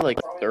 Probably like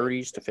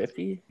 30s to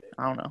 50.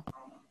 I don't know.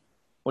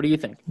 What do you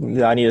think?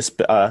 Yeah, I need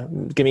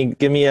to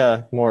give me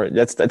a more.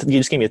 That's you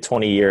just gave me a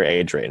 20-year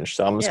age range,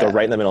 so I'm just go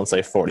right in the middle and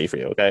say 40 for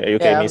you. Okay, are you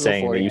okay with me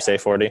saying that you say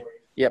 40?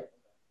 Yep.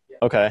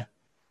 Okay.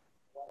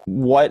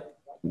 What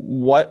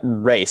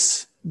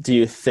race do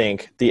you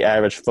think the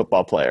average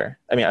football player?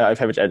 I mean,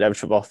 average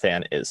football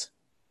fan is?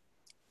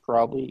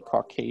 Probably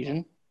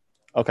Caucasian.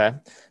 Okay.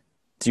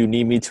 Do you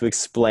need me to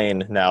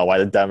explain now why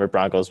the Denver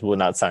Broncos will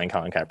not sign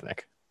Colin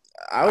Kaepernick?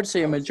 I would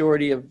say a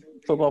majority of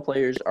football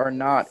players are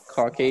not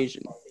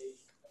Caucasian.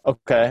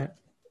 Okay.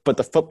 But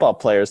the football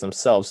players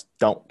themselves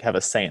don't have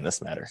a say in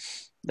this matter.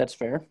 That's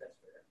fair.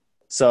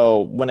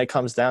 So when it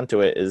comes down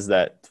to it, is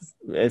that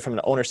from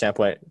an owner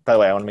standpoint, by the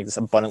way, I want to make this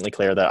abundantly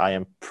clear that I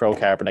am pro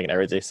Kaepernick and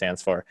everything he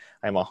stands for.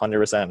 I am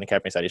 100% on the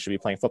Kaepernick side. He should be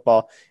playing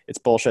football. It's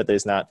bullshit that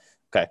he's not.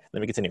 Okay, let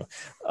me continue.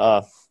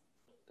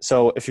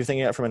 So if you're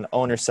thinking it from an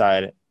owner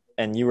side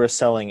and you're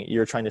trying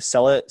to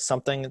sell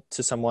something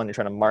to someone, you're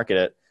trying to market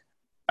it,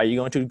 are you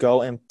going to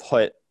go and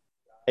put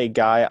a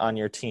guy on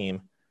your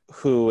team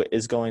who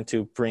is going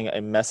to bring a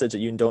message that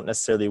you don't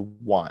necessarily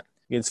want?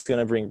 It's going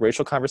to bring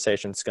racial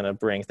conversations. It's going to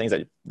bring things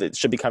that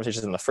should be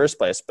conversations in the first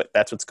place, but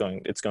that's it's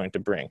going to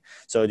bring.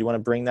 So do you want to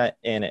bring that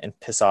in and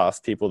piss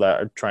off people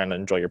that are trying to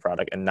enjoy your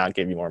product and not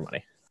give you more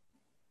money?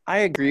 I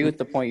agree with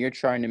the point you're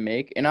trying to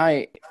make, and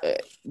I,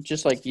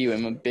 just like you,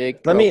 am a big.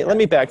 Let me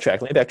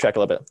backtrack. Let me backtrack a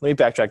little bit. Let me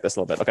backtrack this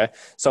a little bit, okay?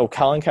 So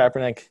Colin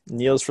Kaepernick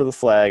kneels for the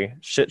flag.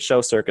 Shit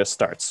show circus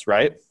starts,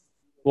 right?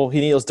 Well, he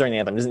kneels during the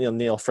anthem. He doesn't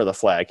kneel for the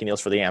flag. He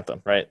kneels for the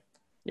anthem, right?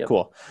 Yep.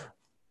 Cool.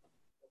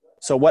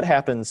 So what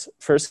happens?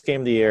 First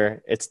game of the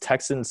year, it's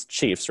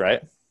Texans-Chiefs,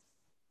 right?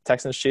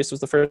 Texans-Chiefs was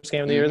the first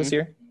game of the year this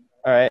year.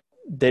 All right.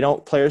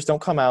 Players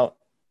don't come out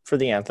for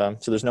the anthem,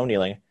 so there's no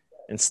kneeling.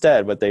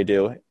 Instead, what they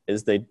do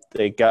is they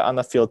get on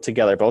the field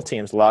together, both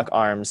teams lock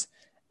arms,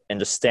 and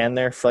just stand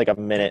there for like a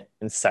minute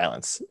in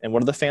silence. And what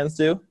do the fans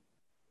do?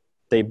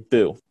 They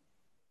boo.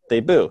 They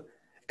boo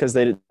because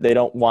they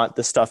don't want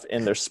the stuff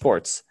in their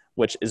sports,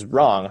 which is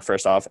wrong.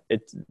 First off,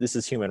 this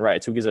is human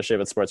rights. Who gives a shit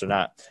if it's sports or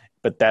not?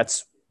 But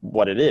that's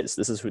what it is.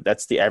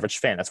 That's the average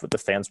fan. That's what the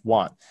fans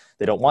want.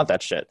 They don't want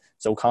that shit.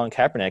 So Colin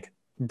Kaepernick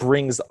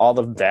brings all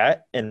of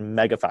that and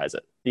magnifies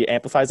it. He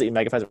amplifies it, he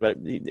magnifies it, but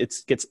it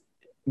gets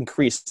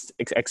increased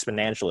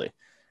exponentially.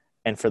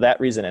 And for that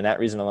reason, and that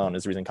reason alone,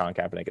 is the reason Colin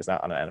Kaepernick is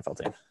not on an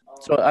NFL team.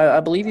 So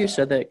I believe you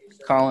said that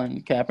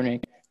Colin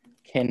Kaepernick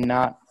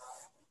cannot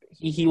 –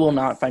 he will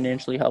not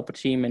financially help a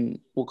team and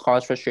will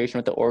cause frustration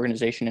with the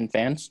organization and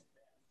fans?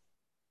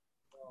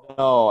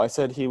 No, I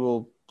said he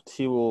will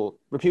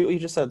repeat what you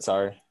just said,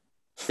 sorry.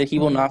 That he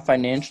will not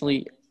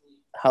financially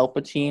help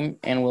a team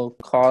and will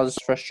cause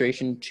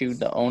frustration to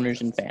the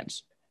owners and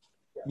fans.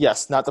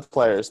 Yes, not the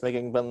players.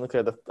 Making Ben look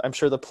at I'm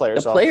sure the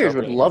players. The players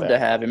would love to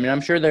have him. I mean,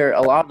 I'm sure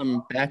a lot of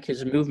them back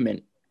his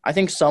movement. I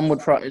think some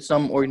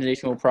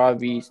organization will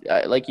probably be,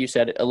 like you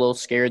said, a little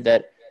scared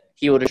that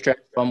he will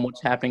distract from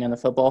what's happening on the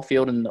football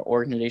field and the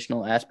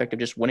organizational aspect of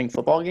just winning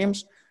football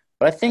games.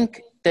 But I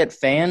think that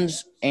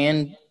fans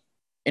and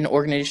an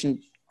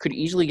organization could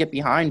easily get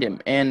behind him.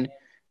 And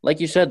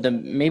like you said,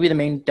 maybe the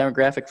main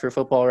demographic for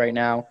football right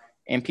now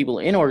and people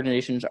in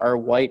organizations are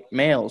white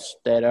males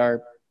that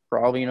are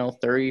probably,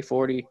 30,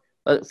 40,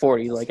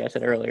 like I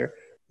said earlier.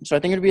 So I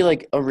think it'd be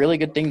like a really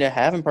good thing to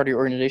have in part of your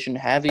organization,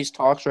 have these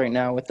talks right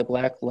now with the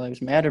Black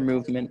Lives Matter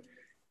movement.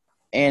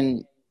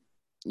 And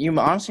you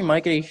honestly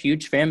might get a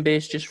huge fan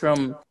base just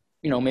from,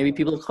 maybe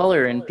people of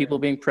color and people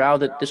being proud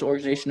that this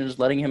organization is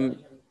letting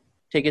him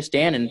take a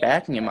stand and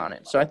backing him on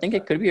it. So I think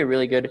it could be a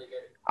really good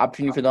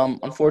opportunity for them.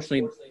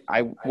 Unfortunately,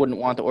 I wouldn't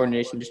want the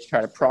organization just to try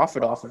to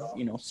profit off of,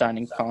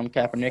 signing Colin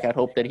Kaepernick. I'd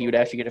hope that he would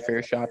actually get a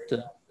fair shot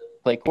to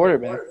play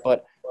quarterback.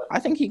 But I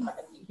think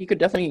he could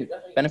definitely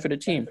benefit a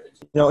team.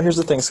 Here's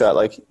the thing, Scott.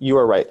 Like, you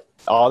are right.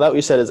 All that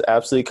we said is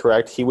absolutely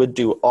correct. He would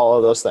do all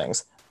of those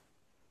things.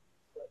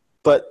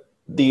 But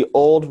the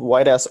old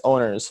white-ass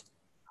owners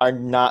are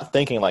not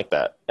thinking like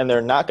that, and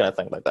they're not going to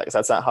think like that because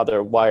that's not how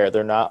they're wired.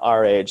 They're not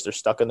our age. They're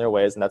stuck in their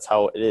ways, and that's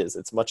how it is.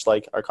 It's much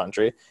like our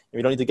country.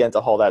 We don't need to get into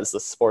all that. This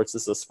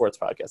is a sports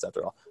podcast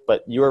after all.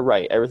 But you are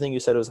right. Everything you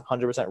said was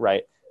 100%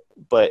 right.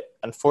 But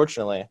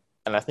unfortunately,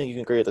 and I think you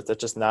can agree that that's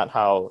just not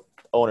how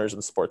owners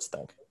in sports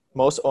think.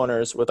 Most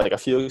owners, with like a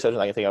few exceptions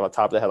I can think of on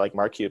top of the head, like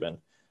Mark Cuban,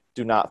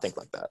 do not think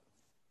like that.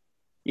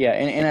 Yeah,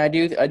 and I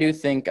do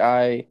think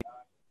I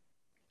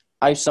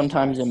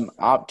sometimes am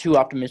too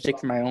optimistic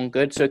for my own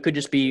good. So it could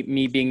just be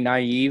me being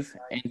naive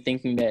and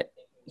thinking that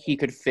he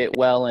could fit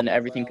well and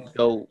everything could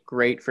go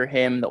great for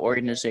him, the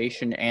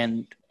organization,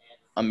 and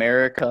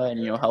America,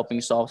 and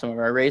helping solve some of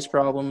our race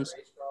problems,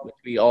 which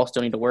we all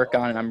still need to work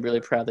on. And I'm really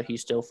proud that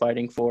he's still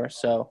fighting for.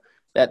 So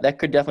that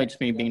could definitely just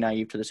be being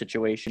naive to the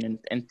situation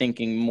and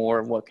thinking more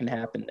of what can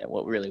happen than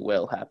what really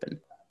will happen.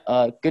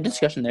 Good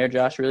discussion there,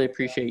 Josh. Really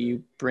appreciate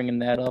you bringing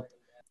that up.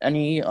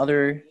 Any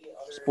other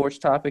sports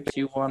topics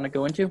you want to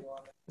go into?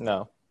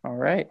 No. All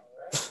right.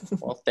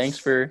 Well, thanks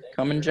for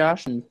coming,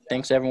 Josh, and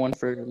thanks everyone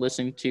for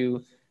listening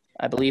to,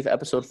 I believe,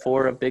 episode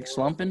 4 of Big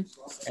Slumpin'.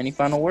 Any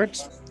final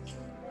words?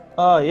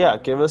 Yeah.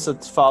 Give us a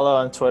follow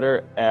on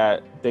Twitter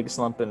at Big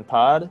Slumpin'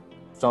 Pod.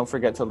 Don't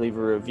forget to leave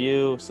a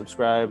review,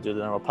 subscribe, do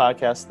the normal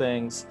podcast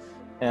things.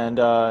 And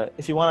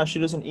if you want to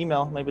shoot us an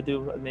email, maybe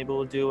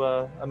we'll do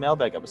a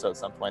mailbag episode at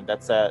some point.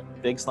 That's at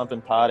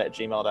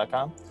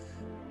bigslumpinpod@gmail.com.